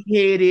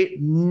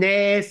 bald-headed,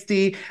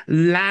 nasty,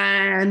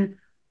 lying.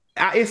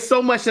 It's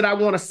so much that I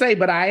want to say,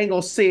 but I ain't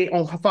going to say it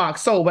on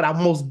Fox Soul, but I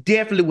most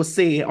definitely will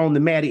say it on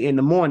the Maddie in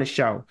the Morning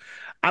show.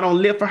 I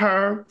don't live for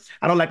her.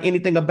 I don't like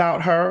anything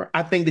about her.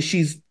 I think that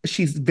she's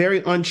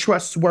very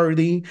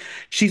untrustworthy.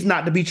 She's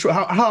not to be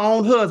her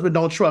own husband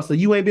don't trust her.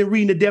 You ain't been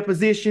reading the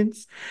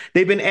depositions.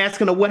 They've been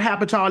asking her what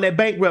happened to all that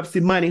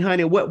bankruptcy money,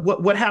 honey.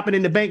 What happened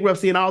in the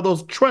bankruptcy and all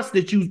those trusts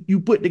that you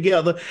put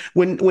together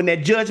when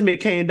that judgment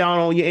came down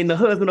on you, and the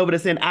husband over there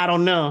saying, I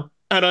don't know.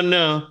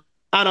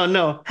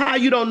 How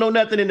you don't know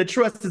nothing in the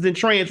trusts and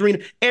trans arena?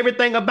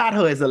 Everything about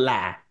her is a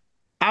lie.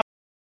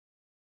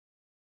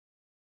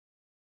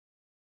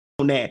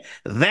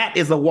 That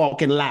is a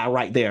walking lie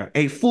right there,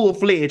 a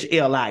full-fledged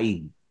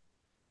LIE.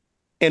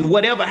 And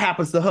whatever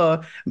happens to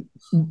her,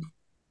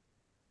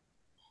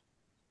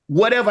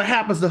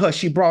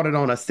 she brought it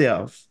on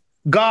herself.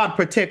 God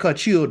protect her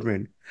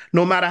children,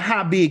 no matter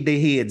how big their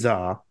heads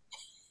are.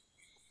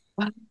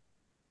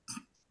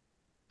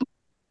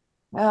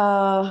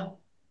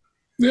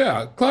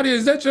 Yeah, Claudia,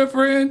 is that your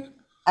friend?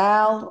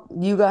 Al,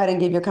 you go ahead and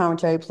give your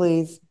commentary,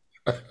 please.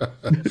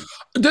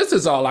 This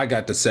is all I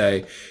got to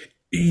say.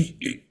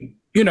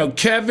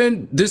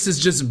 Kevin, this is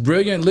just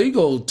brilliant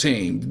legal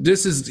team.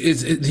 This is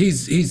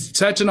he's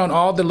touching on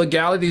all the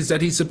legalities that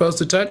he's supposed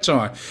to touch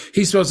on.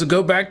 He's supposed to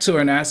go back to her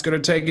and ask her to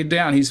take it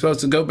down. He's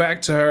supposed to go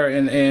back to her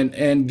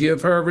and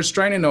give her a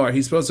restraining order.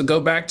 He's supposed to go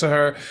back to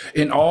her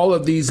in all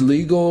of these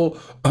legal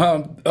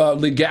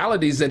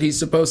legalities that he's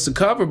supposed to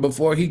cover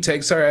before he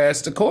takes her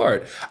ass to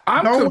court.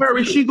 Don't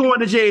worry, she going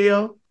to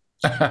jail.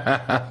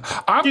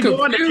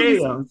 Going to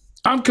jail.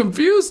 I'm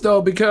confused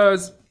though,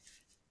 because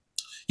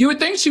you would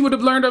think she would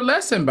have learned her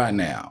lesson by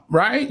now,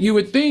 right? You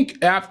would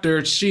think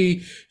after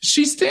she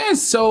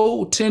stands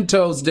so 10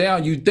 toes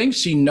down, you'd think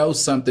she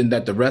knows something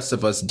that the rest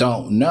of us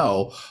don't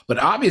know. But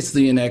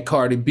obviously in that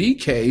Cardi B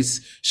case,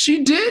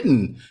 she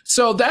didn't.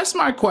 So that's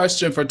my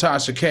question for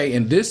Tasha K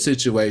in this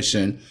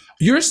situation.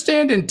 You're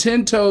standing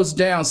 10 toes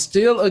down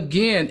still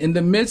again in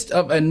the midst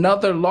of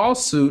another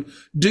lawsuit.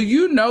 Do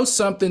you know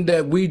something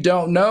that we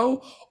don't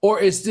know? Or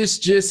is this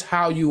just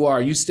how you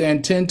are? You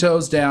stand 10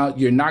 toes down.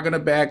 You're not going to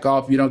back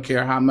off. You don't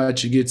care how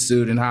much you get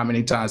sued and how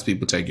many times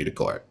people take you to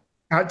court.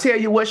 I'll tell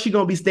you what, she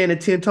going to be standing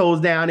 10 toes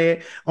down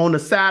there on the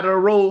side of the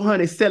road,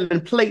 honey,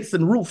 selling plates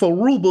and for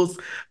rubles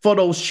for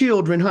those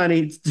children,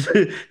 honey,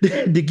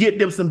 to get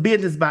them some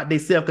business about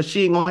themselves, because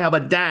she ain't going to have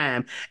a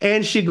dime.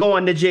 And she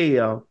going to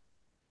jail.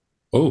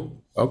 Oh,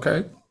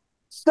 okay.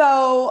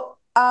 So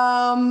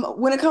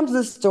when it comes to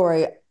this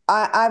story,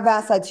 I've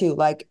asked that too,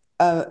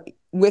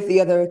 with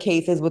the other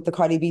cases, with the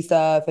Cardi B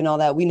stuff and all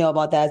that, we know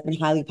about that. It's been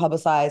highly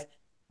publicized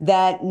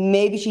that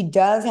maybe she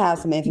does have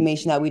some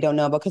information that we don't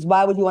know, because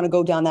why would you want to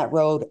go down that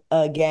road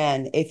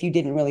again if you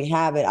didn't really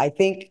have it? I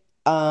think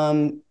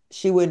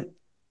she would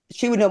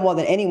know more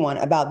than anyone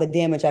about the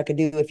damage I could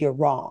do if you're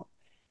wrong.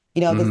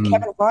 This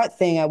Kevin Hart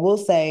thing, I will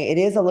say it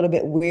is a little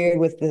bit weird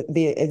with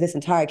this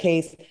entire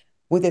case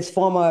with his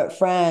former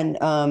friend,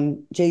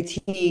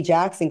 JT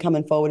Jackson,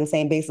 coming forward and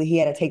saying basically he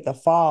had to take the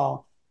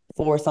fall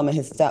for some of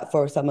his stuff,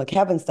 for some of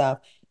Kevin's stuff.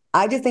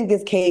 I just think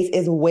this case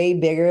is way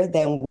bigger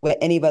than what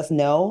any of us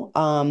know.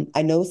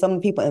 I know some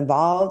people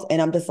involved,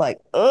 and I'm just like,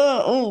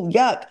 oh,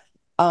 yuck.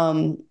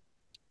 I'm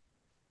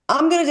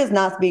going to just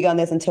not speak on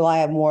this until I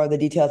have more of the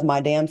details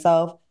my damn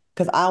self,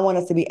 because I want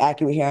us to be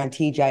accurate here on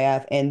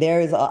TJF. And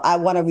I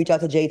want to reach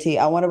out to JT.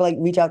 I want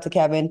to reach out to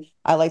Kevin.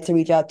 I like to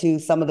reach out to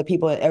some of the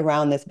people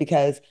around this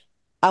because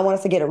I want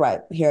us to get it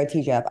right here at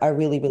TJF. I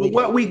really, really do.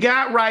 What we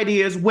got right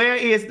is,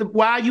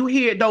 why you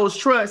hid those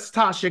trusts,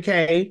 Tasha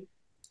K?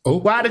 Oh.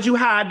 Why did you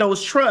hide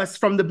those trusts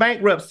from the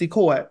bankruptcy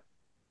court?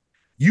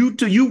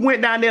 You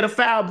went down there to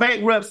file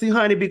bankruptcy,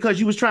 honey, because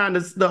you was trying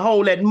to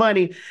hold that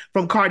money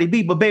from Cardi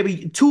B. But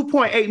baby,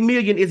 $2.8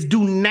 million is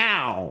due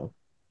now.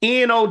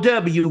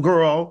 NOW,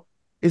 girl.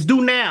 It's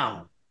due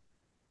now.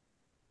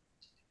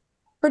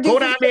 Go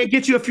down there and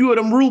get you a few of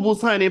them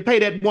rubles, honey, and pay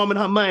that woman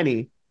her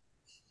money.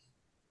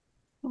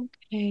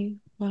 Okay,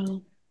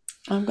 well,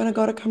 I'm going to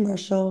go to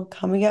commercial.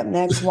 Coming up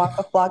next,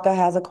 Waka Flocka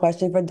has a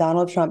question for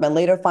Donald Trump, and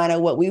later find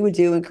out what we would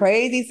do in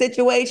crazy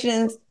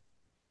situations.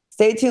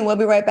 Stay tuned. We'll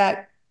be right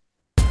back.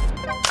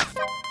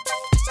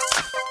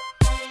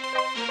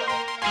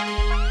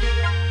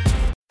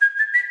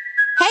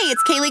 Hey,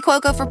 it's Kaylee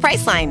Cuoco for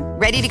Priceline.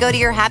 Ready to go to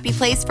your happy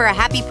place for a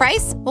happy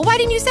price? Well, why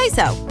didn't you say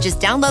so? Just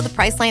download the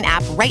Priceline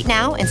app right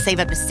now and save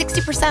up to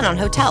 60% on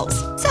hotels.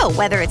 So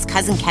whether it's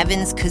Cousin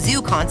Kevin's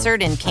Kazoo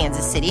Concert in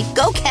Kansas City,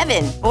 go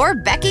Kevin, or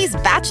Becky's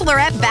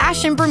Bachelorette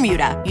Bash in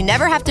Bermuda, you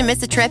never have to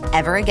miss a trip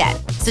ever again.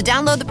 So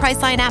download the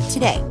Priceline app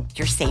today.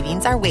 Your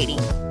savings are waiting.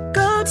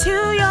 Go to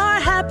your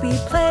happy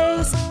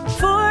place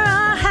for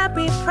a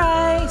happy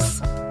price.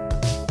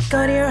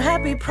 Go to your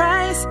happy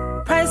price,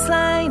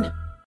 Priceline.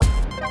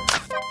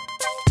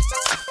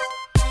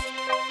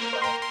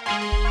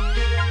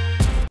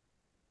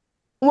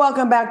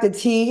 Welcome back to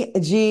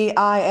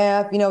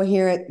TGIF.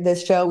 Here at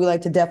this show, we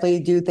like to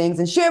definitely do things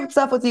and share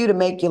stuff with you to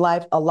make your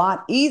life a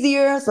lot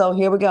easier. So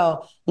here we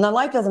go. Now,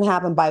 life doesn't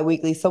happen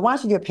bi-weekly, so why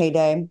should your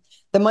payday?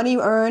 The money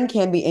you earn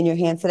can be in your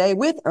hands today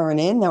with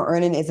Earnin. Now,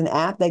 Earnin is an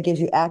app that gives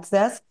you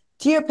access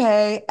to your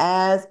pay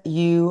as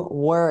you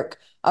work.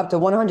 Up to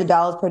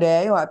 $100 per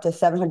day or up to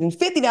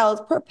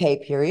 $750 per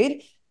pay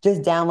period.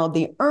 Just download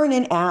the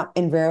Earnin app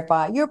and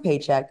verify your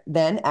paycheck.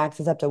 Then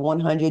access up to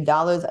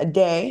 $100 a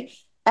day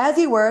as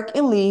you work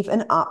and leave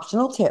an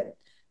optional tip.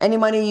 Any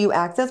money you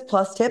access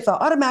plus tips are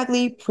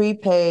automatically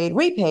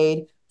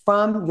repaid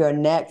from your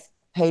next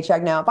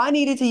paycheck. Now, if I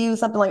needed to use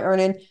something like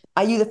Earnin,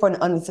 I use it for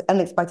an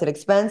unexpected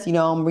expense.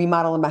 I'm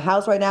remodeling my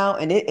house right now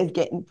and it is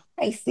getting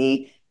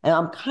pricey. And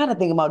I'm kind of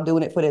thinking about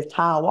doing it for this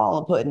tile wall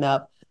I'm putting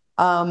up.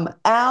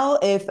 Al,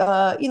 if,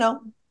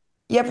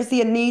 you ever see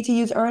a need to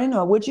use Earnin,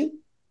 or would you?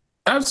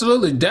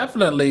 Absolutely.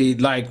 Definitely.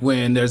 Like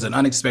when there's an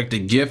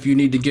unexpected gift you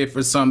need to get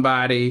for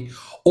somebody,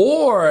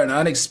 or an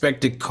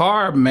unexpected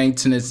car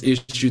maintenance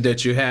issue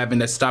that you're having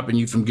that's stopping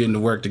you from getting to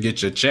work to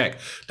get your check.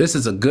 This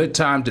is a good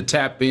time to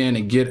tap in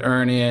and get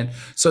Earnin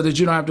so that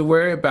you don't have to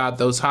worry about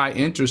those high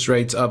interest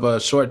rates of a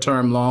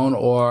short-term loan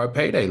or a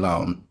payday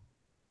loan.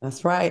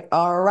 That's right.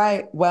 All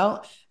right.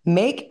 Well,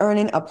 make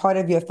Earnin a part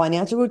of your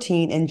financial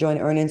routine and join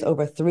Earnin's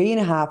over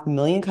 3.5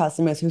 million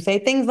customers who say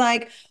things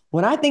like,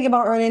 when I think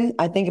about Earnin,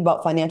 I think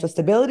about financial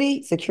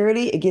stability,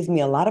 security. It gives me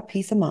a lot of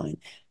peace of mind.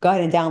 Go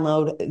ahead and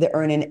download the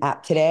Earnin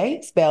app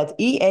today, spelled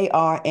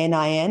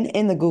EARNIN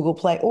in the Google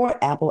Play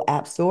or Apple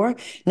App Store.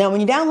 Now, when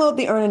you download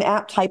the Earnin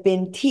app, type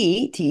in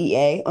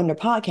TEA under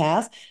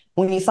podcast.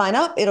 When you sign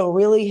up, it'll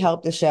really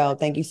help the show.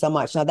 Thank you so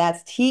much. Now,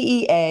 that's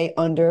TEA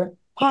under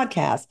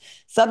podcast.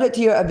 Subject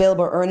to your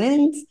available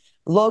earnings,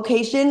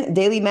 location,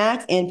 daily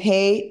max, and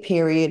pay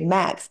period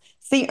max.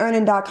 See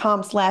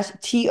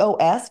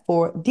earnin.com/TOS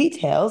for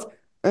details.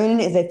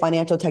 Earnin is a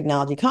financial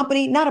technology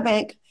company, not a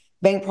bank.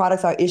 Bank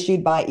products are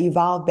issued by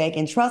Evolve Bank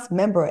and Trust,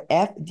 member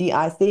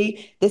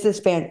FDIC. This is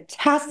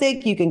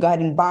fantastic. You can go ahead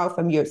and borrow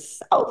from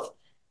yourself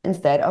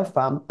instead of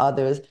from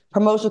others.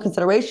 Promotional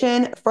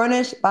consideration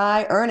furnished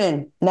by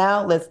Earnin.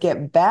 Now let's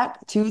get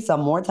back to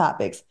some more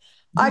topics.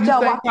 Do you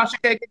think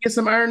Tasha K can get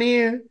some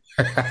Earnin?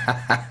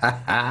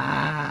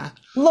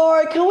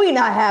 Lord, can we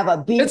not have a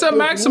beat? It's a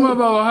maximum of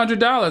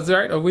 $100,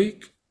 right? A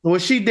week. Well,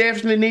 she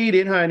definitely need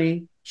it,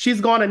 honey. She's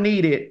gonna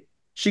need it.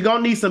 She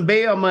gonna need some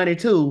bail money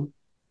too.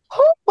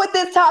 Who put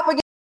this topic?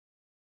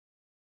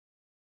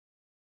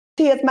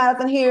 T.S.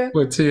 Madison here.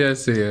 With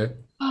T.S. here.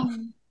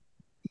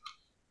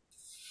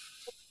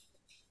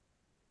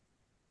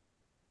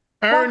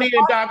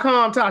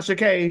 Earnin.com, Tasha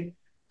K.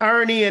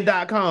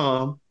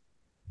 Earnin.com.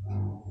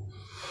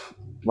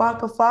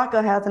 Waka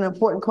Flocka has an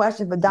important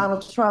question for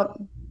Donald Trump.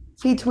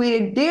 He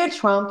tweeted, "Dear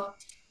Trump,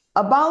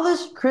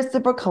 abolish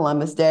Christopher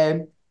Columbus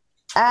Day.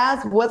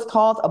 As what's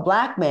called a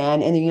black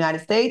man in the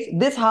United States,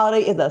 this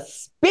holiday is a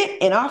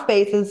spit in our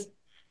faces.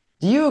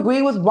 Do you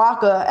agree with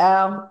Waka,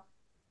 Al?"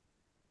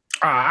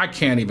 I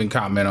can't even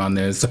comment on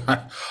this.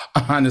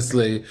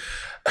 Honestly,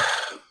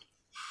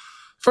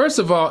 First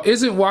of all,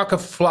 isn't Waka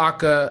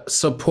Flocka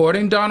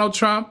supporting Donald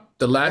Trump?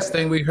 The last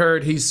thing we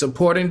heard, he's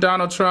supporting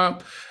Donald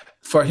Trump.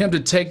 For him to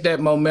take that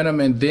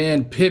momentum and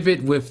then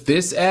pivot with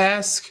this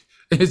ask,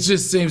 it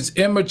just seems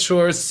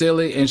immature,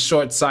 silly, and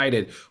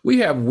short-sighted. We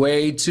have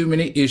way too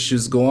many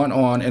issues going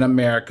on in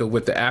America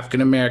with the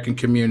African-American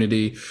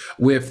community,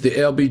 with the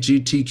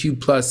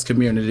LGBTQ plus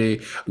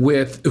community,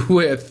 with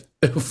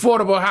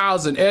affordable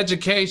housing,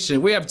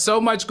 education. We have so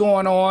much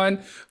going on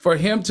for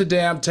him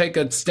to take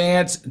a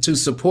stance to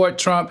support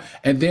Trump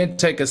and then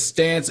take a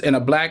stance in a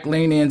black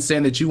lean-in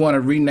saying that you want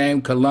to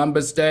rename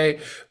Columbus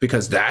Day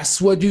because that's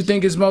what you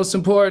think is most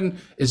important.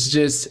 It's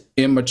just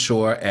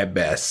immature at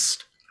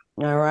best.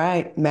 All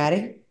right,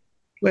 Maddie?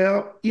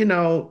 Well,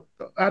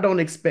 I don't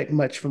expect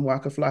much from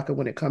Waka Flocka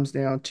when it comes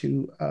down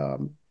to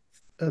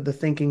the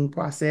thinking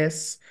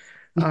process.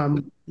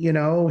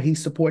 He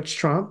supports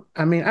Trump.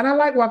 I mean, and I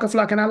like Waka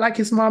Flocka and I like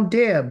his mom,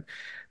 Deb.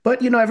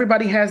 But,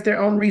 everybody has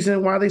their own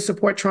reason why they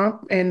support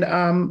Trump. And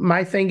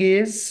my thing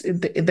is,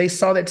 they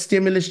saw that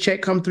stimulus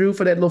check come through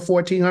for that little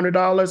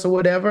 $1,400 or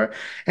whatever,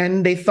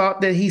 and they thought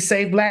that he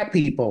saved Black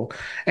people.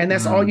 And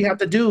that's all you have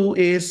to do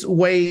is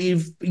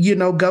wave,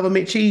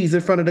 government cheese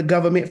in front of the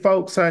government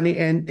folks, honey,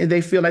 and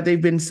they feel like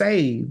they've been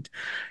saved.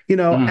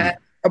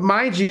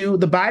 Mind you,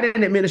 the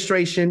Biden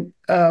administration,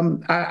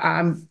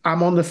 I'm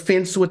on the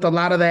fence with a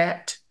lot of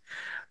that,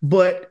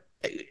 but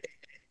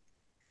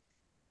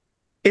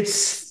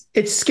it's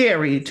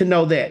scary to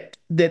know that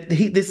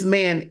this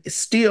man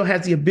still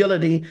has the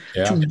ability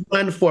to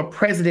run for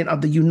president of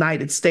the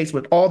United States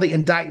with all the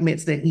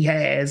indictments that he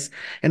has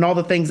and all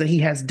the things that he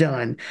has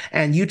done.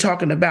 And you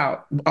talking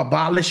about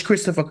abolish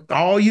Christopher,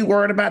 all you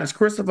worried about is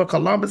Christopher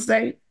Columbus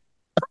Day?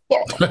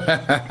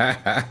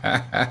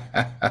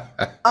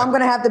 I'm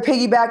going to have to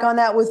piggyback on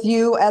that with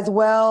you as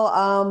well.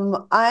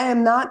 I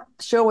am not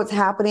sure what's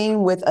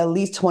happening with at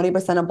least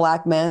 20% of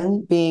Black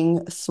men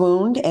being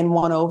swooned and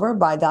won over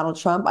by Donald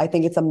Trump. I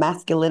think it's a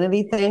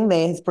masculinity thing.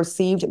 His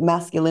perceived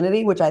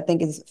masculinity, which I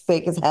think is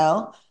fake as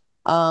hell.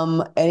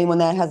 Anyone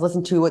that has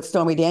listened to what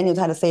Stormy Daniels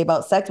had to say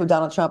about sex with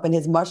Donald Trump and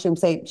his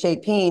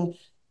mushroom-shaped peen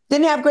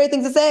didn't have great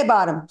things to say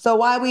about him. So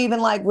why we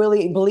even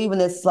really believe in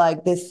this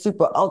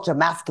super ultra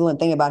masculine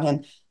thing about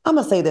him? I'm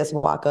gonna say this,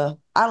 Waka.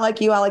 I like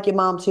you. I like your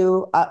mom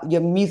too.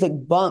 Your music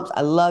bumps.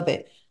 I love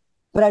it.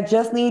 But I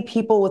just need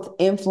people with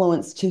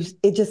influence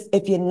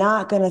if you're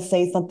not gonna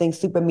say something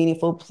super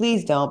meaningful,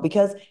 please don't,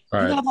 because you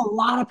have a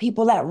lot of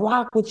people that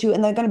rock with you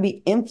and they're gonna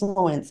be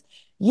influenced.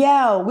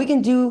 Yeah, we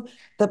can do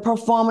the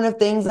performative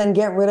things and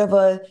get rid of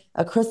a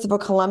Christopher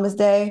Columbus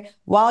Day.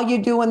 While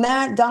you're doing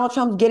that, Donald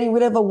Trump's getting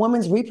rid of a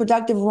woman's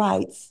reproductive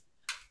rights.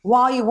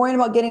 While you're worrying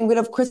about getting rid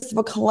of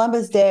Christopher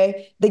Columbus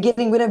Day, they're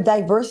getting rid of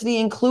diversity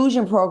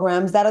inclusion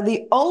programs that are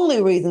the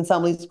only reason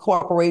some of these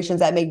corporations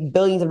that make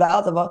billions of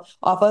dollars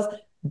off us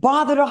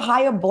bother to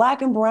hire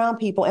Black and brown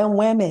people and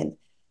women.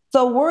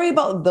 So worry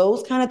about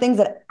those kind of things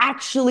that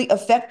actually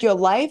affect your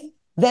life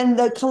than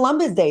the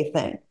Columbus Day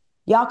thing.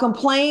 Y'all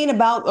complain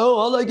about,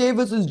 all they gave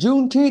us is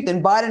Juneteenth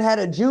and Biden had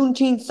a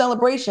Juneteenth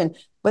celebration.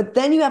 But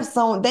then you have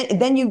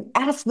then you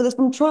ask for this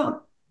from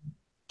Trump.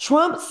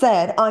 Trump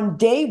said on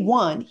day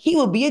one, he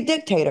will be a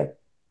dictator.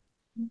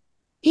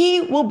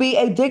 He will be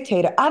a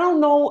dictator. I don't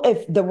know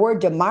if the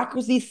word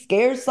democracy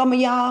scares some of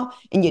y'all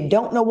and you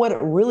don't know what it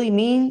really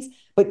means,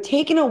 but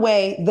taking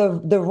away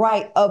the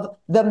right of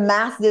the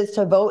masses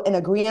to vote and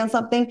agree on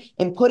something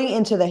and putting it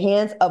into the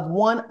hands of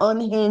one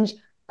unhinged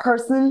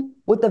person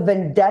with a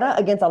vendetta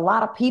against a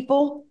lot of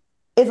people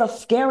is a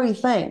scary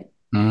thing.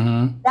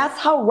 Mm-hmm. That's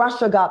how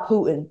Russia got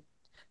Putin.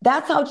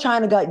 That's how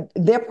China got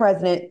their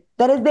president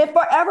that is their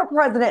forever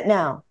president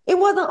now. It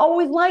wasn't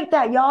always like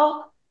that,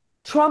 y'all.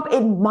 Trump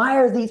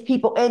admires these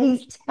people and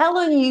he's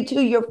telling you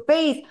to your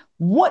face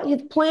what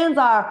his plans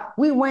are.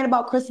 We worrying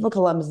about Christopher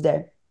Columbus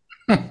Day.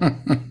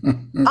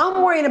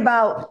 I'm worrying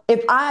about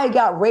if I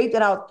got raped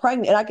and I was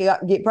pregnant and I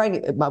could get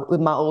pregnant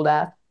with my old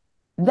ass,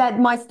 that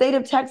my state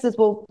of Texas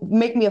will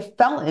make me a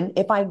felon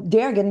if I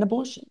dare get an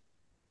abortion.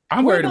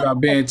 I'm worried about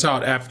being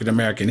taught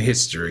African-American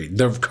history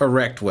the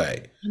correct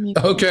way.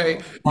 Okay.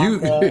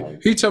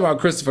 He talking about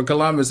Christopher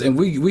Columbus, and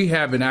we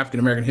have an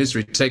African-American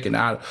history taken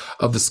out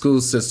of the school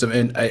system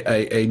and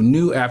a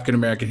new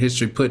African-American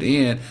history put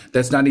in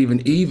that's not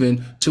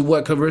even to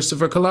what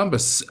Christopher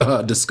Columbus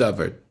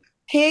discovered.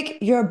 Pick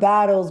your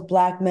battles,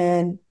 Black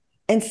men,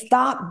 and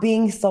stop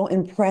being so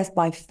impressed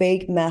by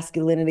fake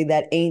masculinity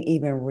that ain't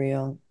even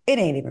real. It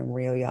ain't even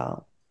real,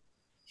 y'all.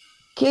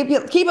 Keep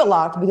it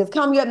locked, because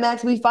coming up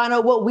next, we find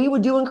out what we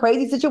would do in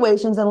crazy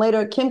situations, and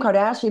later Kim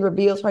Kardashian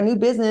reveals her new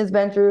business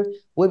venture.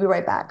 We'll be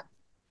right back.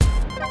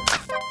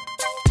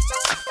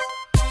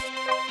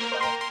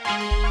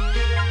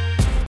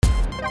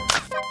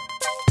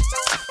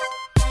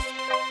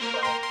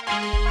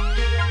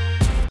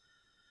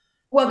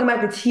 Welcome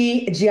back to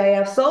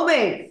TGIF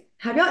Soulmates.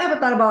 Have y'all ever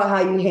thought about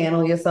how you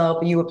handle yourself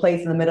when you were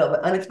placed in the middle of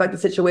an unexpected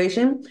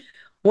situation?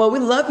 Well,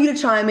 we'd love you to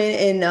chime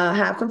in and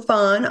have some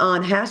fun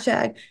on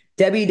hashtag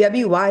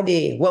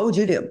WWYD. What would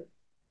you do?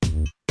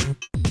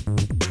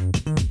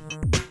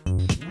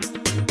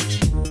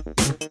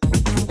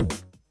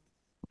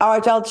 All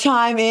right, y'all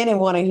chime in and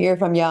want to hear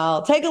from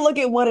y'all. Take a look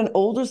at what an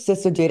older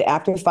sister did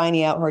after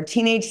finding out her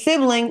teenage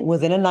sibling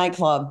was in a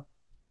nightclub.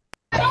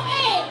 Your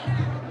ass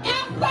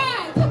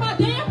outside to my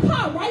damn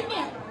car right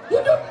now.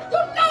 You know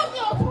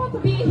you're supposed to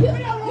be in here.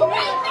 You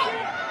right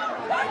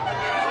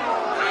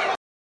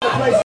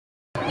there.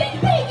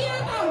 16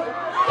 years old.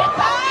 Get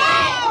the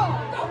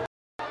out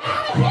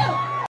of here.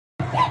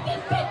 Set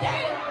this shit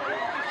down.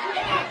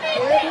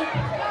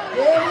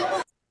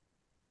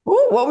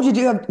 Ooh, what would you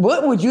do?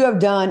 What would you have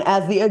done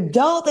as the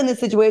adult in this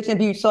situation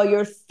if you saw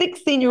your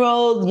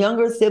 16-year-old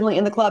younger sibling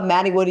in the club?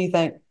 Maddie, what do you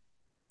think?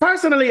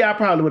 Personally, I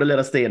probably would have let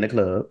her stay in the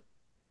club.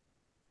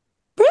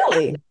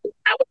 Really?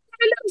 I would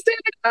probably let her stay in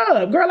the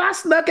club. Girl, I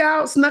snuck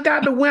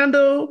out the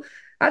window.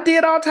 I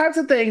did all types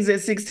of things at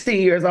 16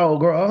 years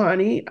old, girl,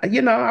 honey.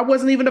 You know, I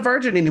wasn't even a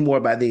virgin anymore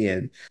by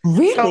then.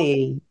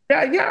 Really? So,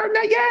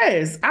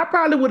 yes. I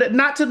probably would have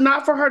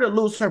not for her to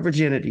lose her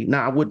virginity. No,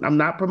 I wouldn't. I'm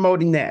not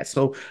promoting that.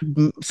 So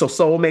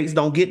soulmates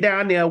don't get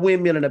down there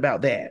windmilling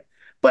about that.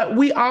 But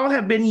we all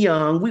have been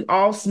young. We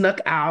all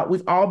snuck out.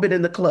 We've all been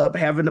in the club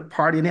having a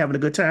party and having a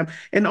good time.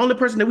 And the only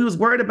person that we was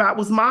worried about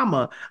was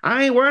mama.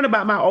 I ain't worried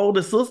about my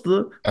older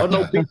sister or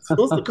no big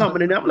sister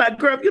coming in. I'm like,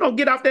 girl, if you don't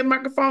get off that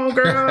microphone,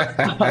 girl,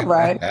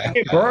 right?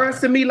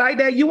 Embarrassing me like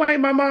that, you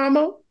ain't my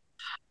mama.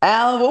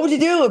 Al, what would you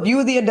do if you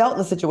were the adult in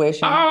the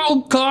situation?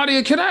 Oh,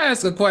 Claudia, can I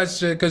ask a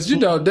question? Because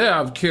there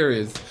I'm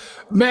curious.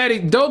 Maddie,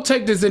 don't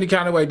take this any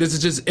kind of way. This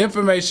is just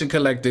information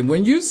collecting.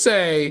 When you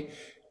say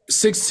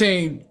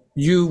 16,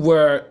 you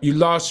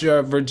lost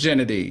your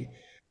virginity.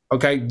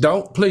 Okay,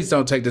 please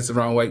don't take this the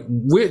wrong way.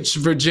 Which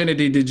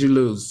virginity did you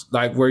lose?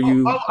 Like, were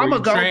you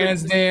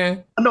trans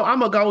then? No,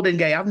 I'm a golden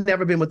gay. I've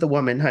never been with a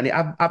woman, honey.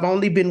 I've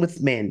only been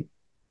with men.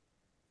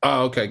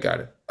 Oh, okay,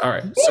 got it. All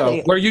right. Really?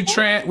 So, were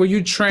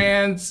you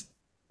trans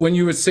when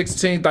you were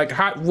 16? Like,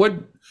 how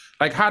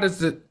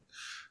does it?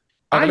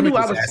 I knew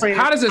I was trans.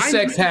 How does the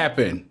sex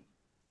happen?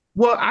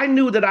 Well, I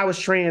knew that I was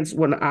trans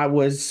when I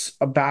was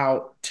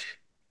about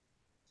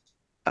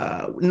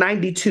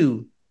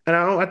 92. And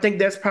I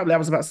think I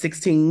was about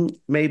 16,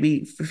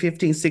 maybe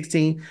 15,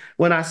 16,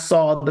 when I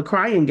saw The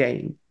Crying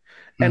Game.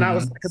 And I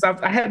was, because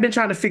I had been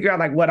trying to figure out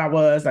like what I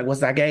was, like,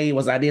 was I gay?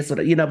 Was I this?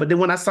 But then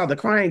when I saw The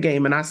Crying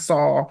Game and I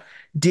saw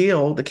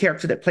Dill, the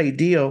character that played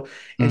Dill,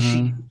 and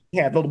she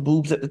had little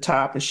boobs at the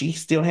top and she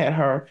still had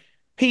her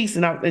piece.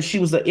 And she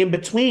was in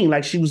between,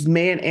 like she was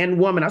man and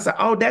woman. I said,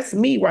 oh, that's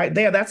me right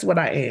there. That's what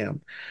I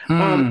am.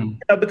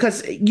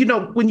 Because,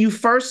 when you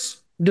first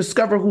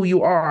discover who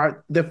you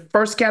are, the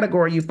first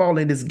category you fall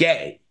in is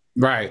gay.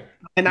 Right.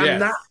 And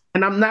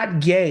I'm not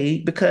gay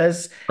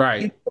because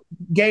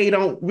gay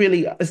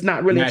it's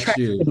not really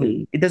attracted to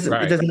me. It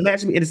doesn't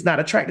match me and it's not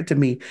attracted to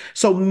me.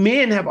 So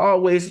men have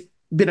always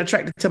been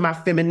attracted to my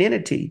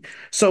femininity.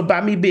 So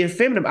by me being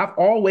feminine, I've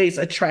always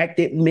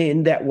attracted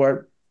men that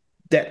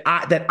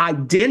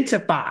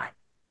identify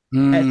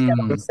as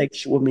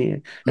heterosexual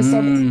men. And so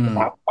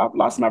I've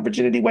lost my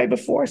virginity way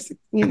before, Okay,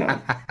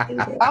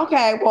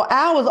 well,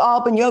 Al was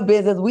all up in your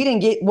business. We didn't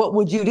get what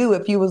would you do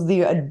if you was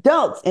the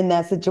adults in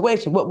that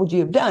situation? What would you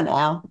have done,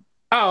 Al?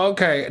 Oh,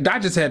 okay. I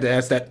just had to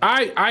ask that.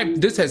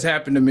 This has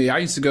happened to me. I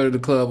used to go to the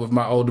club with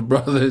my older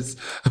brothers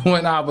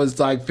when I was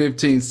like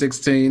 15,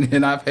 16,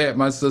 and I've had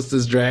my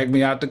sisters drag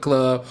me out the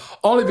club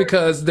only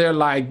because they're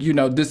like,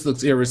 this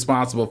looks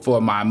irresponsible for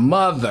my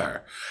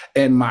mother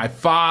and my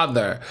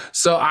father.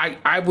 So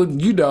I would,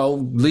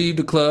 leave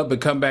the club and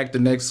come back the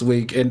next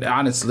week. And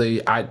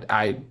honestly,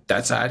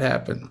 that's how it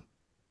happened.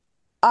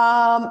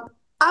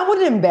 I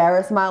wouldn't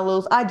embarrass my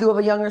I do have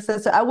a younger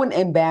sister. I wouldn't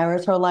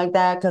embarrass her like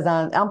that because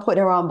I'm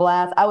putting her on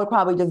blast. I would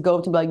probably just go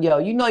up to be like, yo,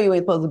 you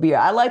ain't supposed to be here.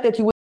 I like that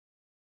you would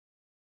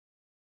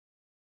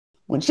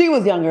when she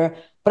was younger,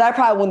 but I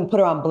probably wouldn't put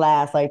her on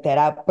blast like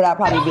that. But I'd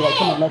probably be like,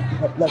 come on,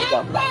 let's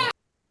go.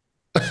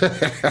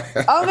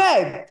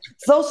 Okay.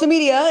 Social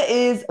media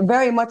is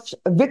very much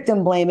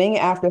victim blaming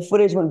after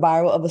footage went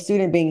viral of a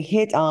student being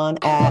hit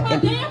at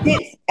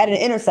an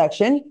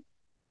intersection.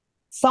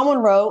 Someone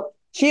wrote,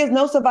 she has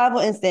no survival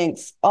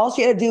instincts. All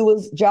she had to do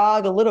was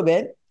jog a little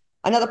bit.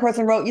 Another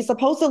person wrote, you're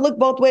supposed to look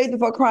both ways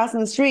before crossing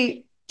the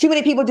street. Too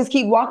many people just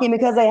keep walking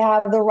because they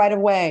have the right of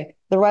way.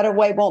 The right of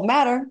way won't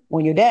matter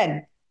when you're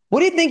dead. What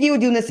do you think you would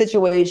do in this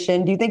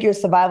situation? Do you think your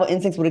survival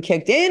instincts would have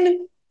kicked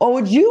in? Or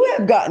would you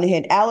have gotten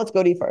hit? Al, let's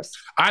go to you first.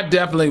 I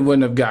definitely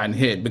wouldn't have gotten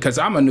hit because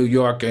I'm a New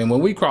Yorker. And when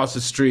we cross the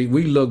street,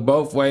 we look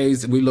both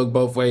ways. We look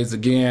both ways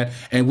again.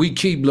 And we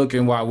keep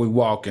looking while we're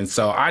walking.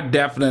 So I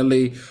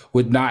definitely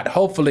would not.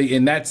 Hopefully,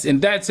 in that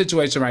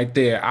situation right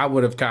there, I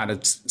would have kind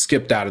of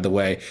skipped out of the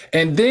way.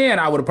 And then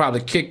I would have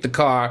probably kicked the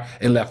car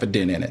and left a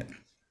dent in it.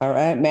 All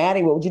right.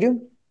 Maddie, what would you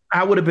do?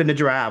 I would have been the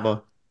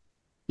driver.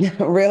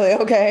 Really?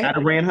 Okay. I'd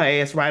have ran her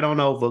ass right on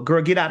over.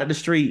 Girl, get out of the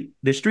street.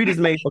 The street is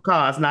made for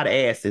cars, not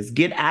asses.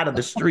 Get out of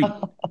the street.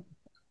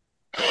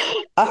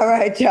 All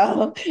right,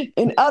 y'all.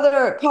 In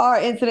other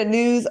car incident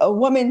news, a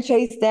woman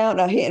chased down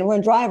a hit and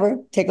run driver.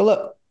 Take a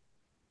look.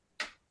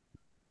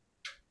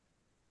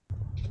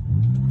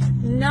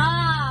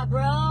 Nah,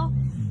 bro.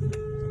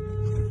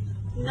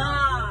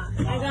 Nah.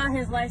 I got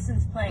his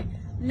license plate.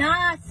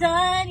 Nah,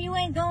 son, you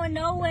ain't going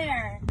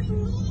nowhere.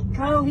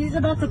 Bro, he's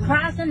about to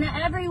crash into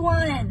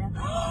everyone.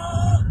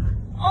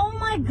 Oh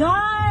my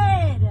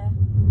God.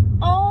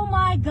 Oh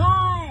my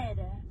God.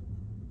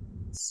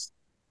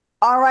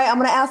 All right, I'm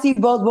going to ask you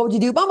both, what would you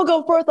do? But I'm going to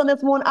go first on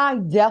this one. I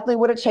definitely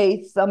would have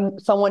chased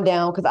someone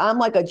down because I'm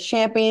like a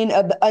champion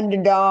of the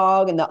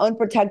underdog and the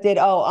unprotected.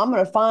 Oh, I'm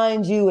going to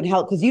find you and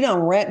help because you don't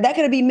rent. That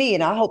could be me,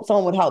 and I hope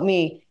someone would help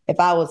me if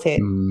I was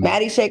hit.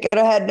 Maddie shaking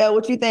her head no.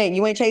 What you think?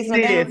 You ain't chasing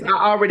them Yes, down?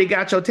 I already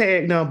got your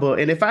tag number.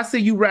 And if I see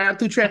you riding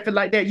through traffic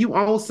like that, you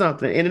own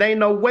something. And it ain't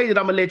no way that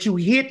I'm going to let you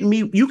hit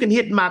me. You can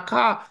hit my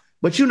car,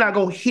 but you're not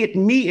going to hit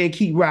me and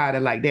keep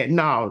riding like that.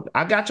 No,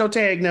 I got your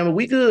tag number.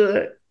 We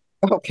good.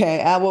 Okay,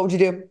 Al, what would you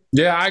do?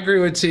 Yeah, I agree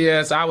with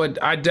TS.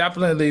 I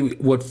definitely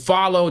would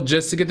follow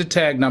just to get the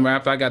tag number.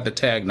 After I got the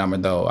tag number,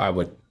 though, I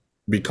would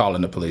be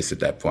calling the police at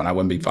that point. I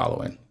wouldn't be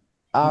following.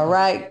 All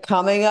right,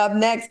 coming up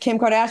next, Kim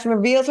Kardashian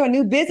reveals her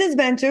new business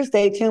venture.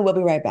 Stay tuned. We'll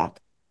be right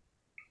back.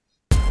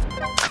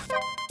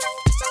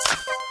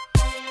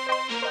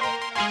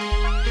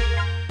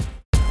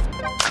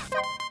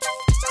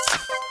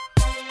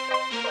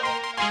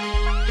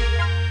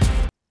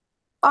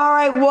 All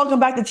right, welcome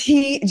back to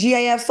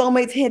TGIF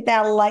Soulmates. Hit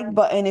that like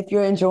button if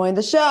you're enjoying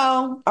the show.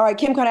 All right,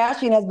 Kim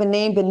Kardashian has been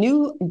named the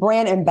new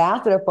brand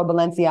ambassador for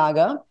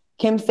Balenciaga.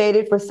 Kim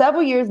stated, for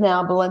several years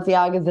now,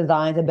 Balenciaga's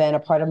designs have been a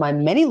part of my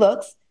many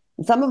looks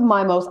and some of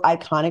my most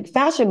iconic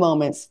fashion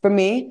moments. For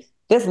me,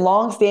 this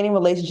long-standing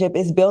relationship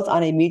is built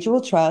on a mutual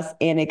trust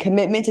and a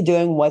commitment to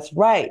doing what's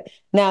right.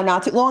 Now,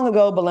 not too long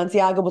ago,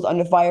 Balenciaga was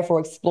under fire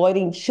for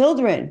exploiting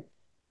children.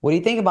 What do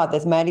you think about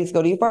this, Maddie? Let's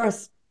go to you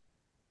first.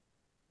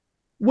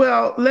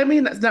 Well, let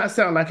me not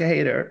sound like a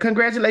hater.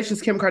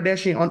 Congratulations, Kim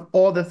Kardashian, on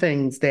all the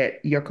things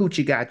that your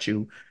coochie got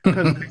you.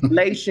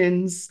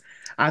 Congratulations.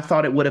 I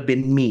thought it would have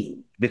been me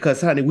because,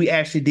 honey, we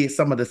actually did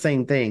some of the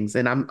same things,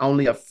 and I'm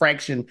only a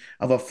fraction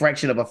of a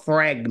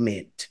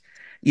fragment,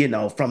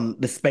 from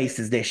the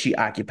spaces that she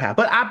occupied.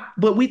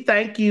 But we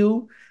thank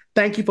you.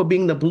 Thank you for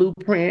being the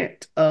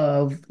blueprint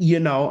of,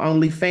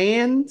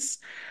 OnlyFans.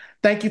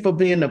 Thank you for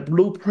being the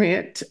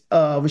blueprint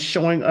of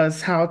showing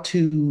us how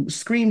to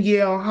scream,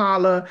 yell,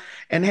 holler,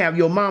 and have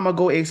your mama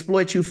go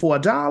exploit you for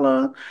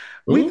 $1.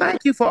 We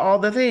thank you for all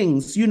the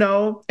things,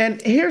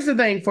 And here's the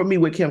thing for me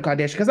with Kim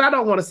Kardashian, because I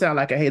don't want to sound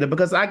like a hater,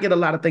 because I get a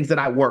lot of things that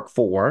I work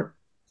for.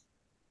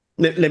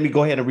 Let me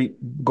go ahead and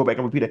go back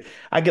and repeat it.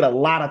 I get a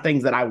lot of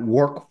things that I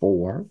work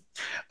for.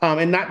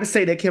 And not to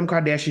say that Kim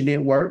Kardashian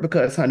didn't work,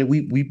 because, honey,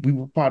 we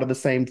were part of the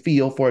same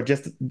field for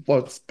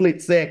a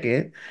split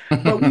second.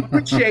 But we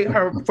appreciate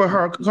her for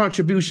her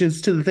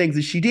contributions to the things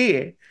that she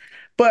did.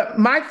 But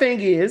my thing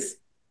is,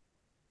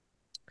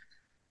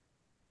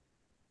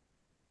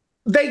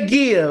 they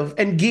give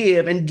and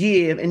give and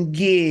give and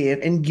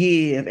give and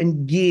give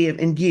and give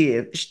and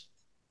give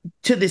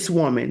to this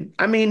woman.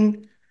 I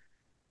mean,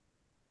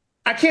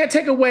 I can't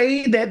take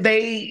away that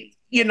they,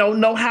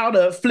 know how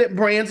to flip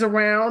brands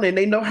around and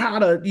they know how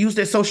to use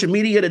their social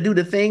media to do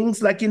the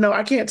things. Like,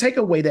 I can't take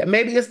away that.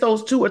 Maybe it's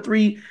those 2 or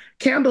 3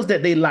 candles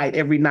that they light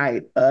every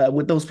night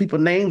with those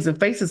people's names and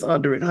faces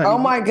under it, honey. Oh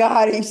my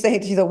God, are you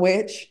saying she's a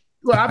witch?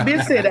 Well, I've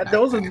been saying that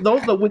those are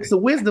Wicks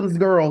of Wisdom's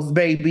girls,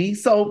 baby.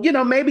 So,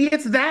 maybe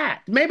it's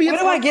that. Maybe it's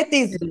where do I get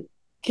these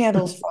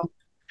candles from?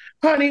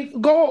 Honey,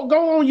 go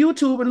on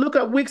YouTube and look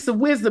up Wicks of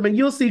Wisdom, and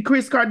you'll see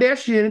Kris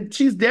Kardashian.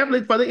 She's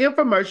definitely for the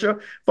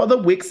infomercial for the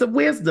Wicks of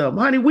Wisdom.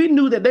 Honey, we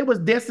knew that they was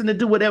destined to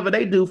do whatever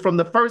they do from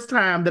the first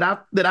time that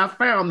I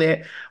found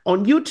that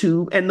on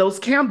YouTube, and those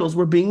candles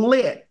were being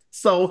lit.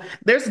 So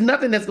there's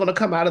nothing that's going to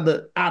come out of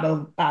the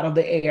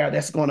air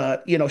that's going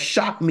to,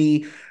 shock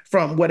me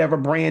from whatever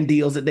brand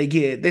deals that they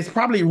get. It's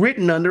probably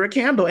written under a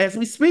candle as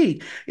we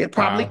speak. It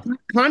probably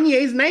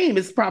Kanye's name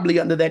is probably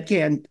under that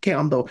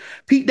candle.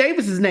 Pete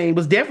Davis's name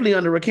was definitely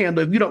under a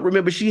candle. If you don't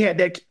remember, she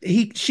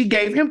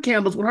gave him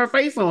candles with her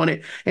face on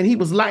it, and he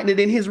was lighting it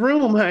in his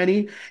room,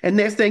 honey. And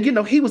next thing you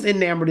know, he was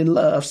enamored in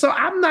love. So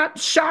I'm not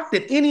shocked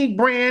at any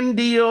brand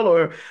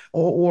deal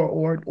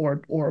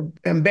or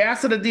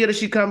ambassador deal that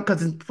she come,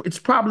 because it's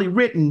probably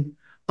written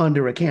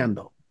under a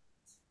candle.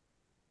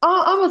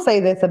 I'm gonna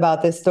say this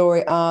about this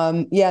story.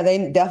 Yeah,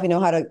 they definitely know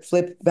how to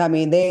flip. I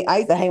mean, I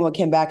used to hang with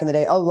Kim back in the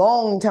day, a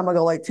long time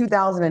ago, like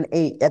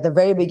 2008, at the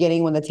very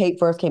beginning when the tape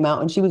first came out,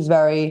 and she was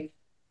very.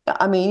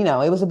 I mean,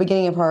 it was the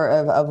beginning of her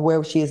of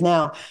where she is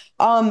now.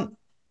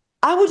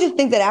 I would just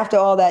think that after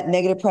all that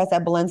negative press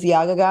that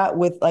Balenciaga got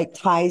with like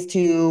ties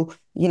to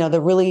the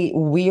really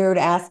weird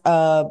ass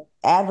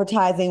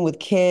advertising with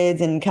kids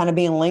and kind of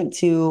being linked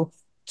to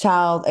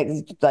child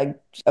like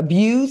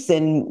abuse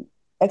and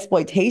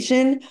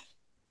exploitation.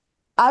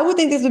 I would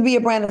think this would be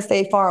a brand to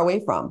stay far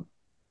away from.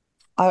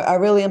 I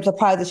really am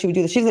surprised that she would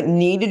do this. She doesn't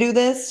need to do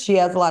this. She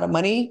has a lot of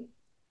money.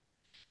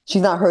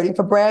 She's not hurting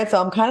for bread.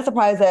 So I'm kind of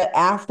surprised that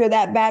after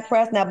that bad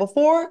press. Now,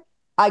 before,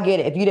 I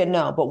get it if you didn't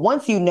know. But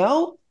once you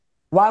know,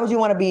 why would you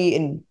want to be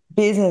in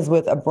business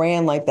with a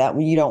brand like that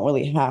when you don't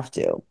really have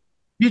to?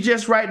 You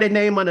just write their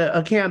name on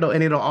a candle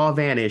and it'll all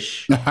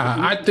vanish.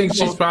 I think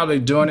she's probably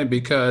doing it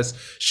because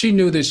she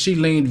knew that she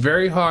leaned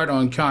very hard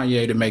on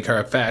Kanye to make her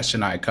a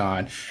fashion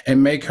icon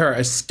and make her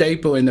a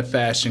staple in the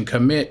fashion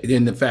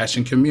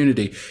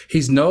community.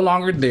 He's no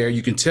longer there.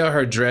 You can tell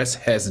her dress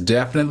has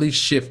definitely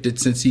shifted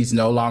since he's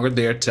no longer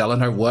there telling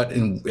her what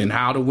and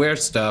how to wear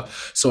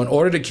stuff. So in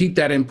order to keep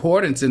that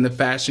importance in the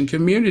fashion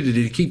community,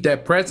 to keep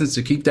that presence,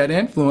 to keep that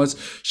influence,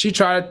 she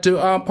tried to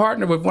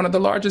partner with one of the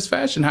largest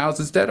fashion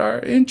houses that are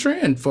in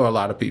trend for a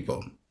lot of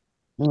people.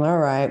 All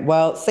right.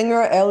 Well,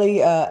 singer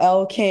Ellie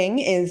L. King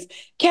is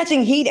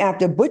catching heat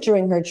after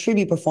butchering her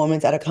tribute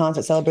performance at a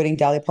concert celebrating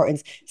Dolly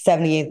Parton's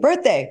 78th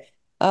birthday.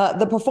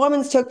 The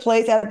performance took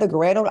place at the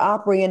Grand Ole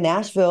Opry in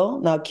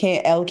Nashville. Now,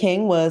 Elle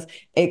King was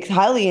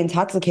highly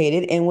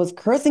intoxicated and was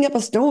cursing up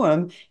a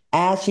storm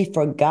as she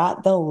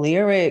forgot the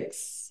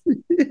lyrics.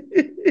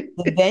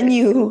 The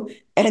venue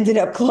ended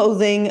up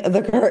closing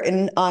the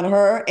curtain on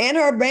her and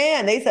her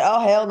band. They said,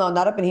 oh, hell no,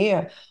 not up in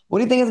here. What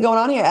do you think is going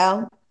on here,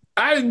 Al?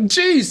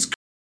 Geez.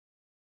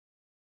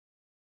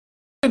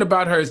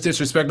 About her is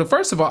disrespectful.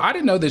 First of all, I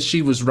didn't know that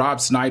she was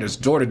Rob Snyder's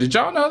daughter. Did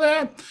y'all know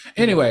that?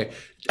 Anyway,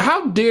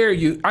 how dare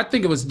you? I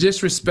think it was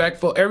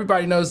disrespectful.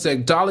 Everybody knows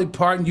that Dolly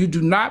Parton, you do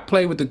not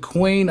play with the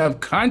queen of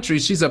country.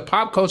 She's a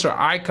pop culture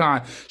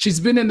icon. She's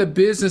been in the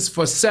business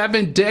for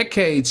 7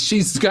 decades.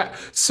 She's got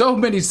so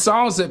many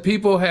songs that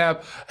people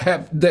have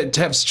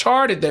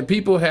charted, that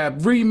people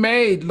have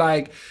remade.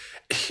 Like,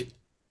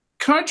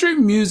 country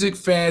music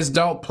fans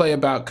don't play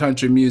about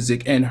country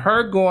music, and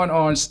her going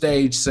on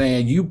stage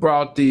saying you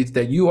brought these,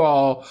 that you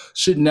all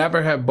should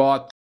never have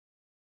bought.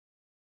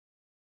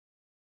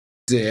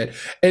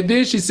 And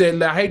then she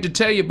said, I hate to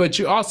tell you, but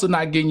you're also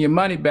not getting your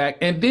money back.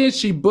 And then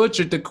she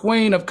butchered the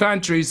queen of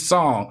country's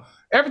song.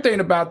 Everything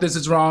about this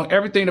is wrong.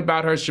 Everything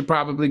about her should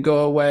probably go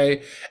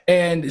away.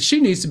 And she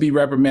needs to be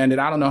reprimanded.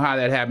 I don't know how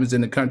that happens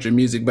in the country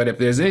music, but if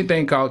there's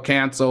anything called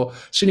cancel,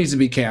 she needs to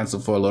be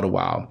canceled for a little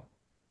while.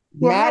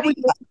 Well,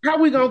 how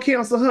we gonna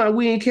cancel her?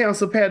 We ain't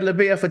cancel Patti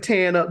LaBelle for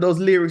tearing up those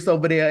lyrics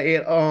over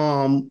there at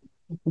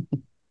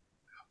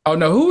Oh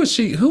no, who is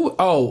she? Tina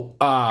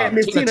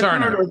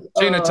Turner.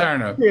 Tina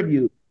Turner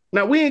tribute.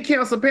 Now we ain't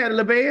cancel Patti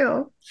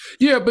LaBelle.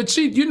 Yeah, but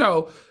she,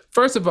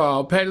 first of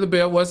all, Patti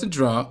LaBelle wasn't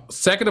drunk.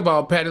 Second of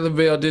all, Patti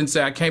LaBelle didn't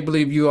say, I can't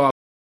believe you all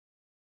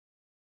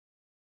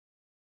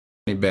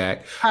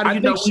back. How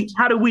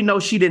do we know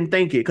she didn't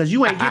think it? Because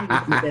you ain't getting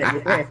money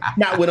back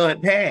not with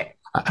Aunt Pat.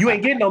 You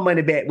ain't getting no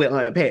money back with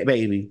Aunt Pat,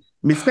 baby.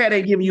 Miss Pat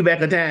ain't giving you back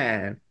a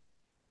dime.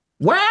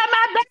 Where are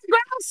my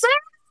background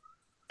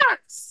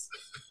singers?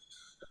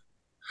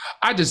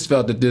 I just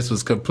felt that this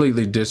was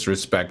completely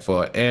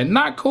disrespectful and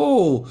not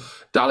cool.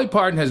 Dolly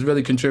Parton has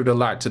really contributed a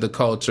lot to the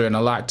culture and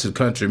a lot to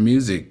country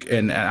music.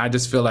 And I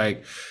just feel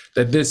like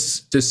that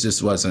this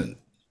just wasn't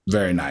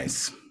very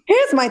nice.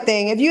 Here's my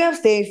thing. If you have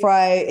stage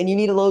fright and you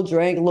need a little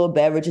drink, a little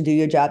beverage to do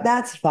your job,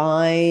 that's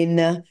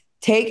fine.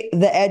 Take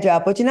the edge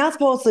off, but you're not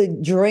supposed to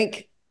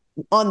drink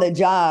on the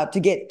job to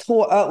get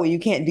tore up where you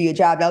can't do your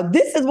job. Now,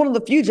 this is one of the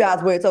few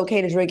jobs where it's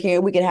okay to drink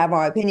here. We can have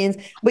our opinions.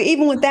 But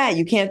even with that,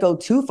 you can't go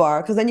too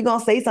far because then you're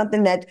going to say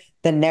something that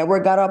the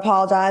network got to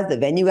apologize, the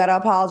venue got to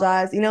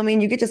apologize. You know what I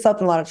mean? You get yourself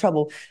in a lot of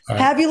trouble. Right.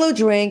 Have your little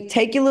drink,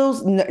 take your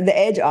the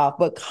edge off.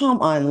 But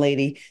come on,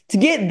 lady, to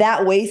get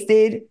that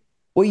wasted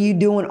where you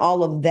doing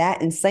all of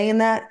that and saying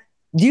that,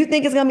 do you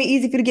think it's going to be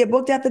easy for you to get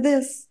booked after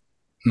this?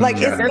 Like,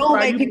 it's going to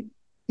make people...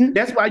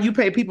 That's why you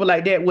pay people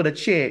like that with a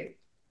check.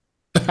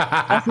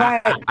 That's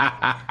right.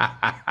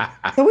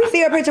 Can we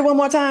see her picture one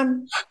more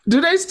time?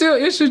 Do they still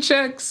issue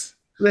checks?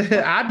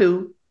 I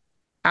do.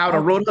 I would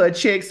have wrote her a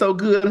check so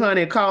good,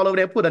 honey, and call over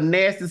there, put a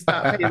nasty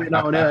stop payment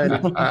on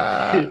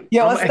her.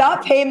 Yo, a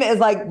stop payment is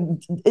like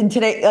in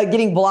today, like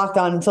getting blocked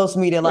on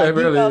social media. Like,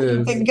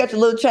 you got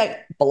your little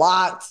check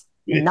blocked,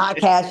 not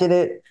cashing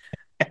it.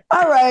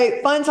 All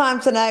right, fun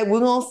time tonight. We're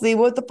gonna see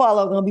what the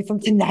follow gonna be from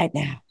tonight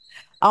now.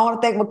 I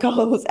want to thank my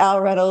co-hosts Al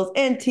Reynolds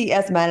and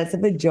T.S.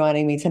 Madison for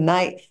joining me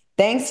tonight.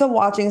 Thanks for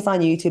watching us on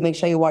YouTube. Make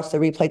sure you watch the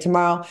replay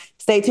tomorrow.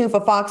 Stay tuned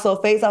for Fox Soul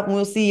Face Off, and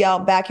we'll see y'all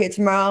back here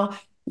tomorrow.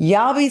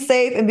 Y'all be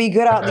safe and be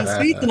good out these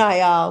streets tonight,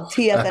 y'all.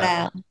 T.S. and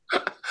Al.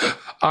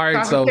 All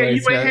right, so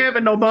you ain't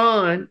having no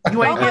bond.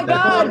 You ain't oh my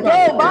God,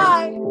 go,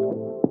 bye.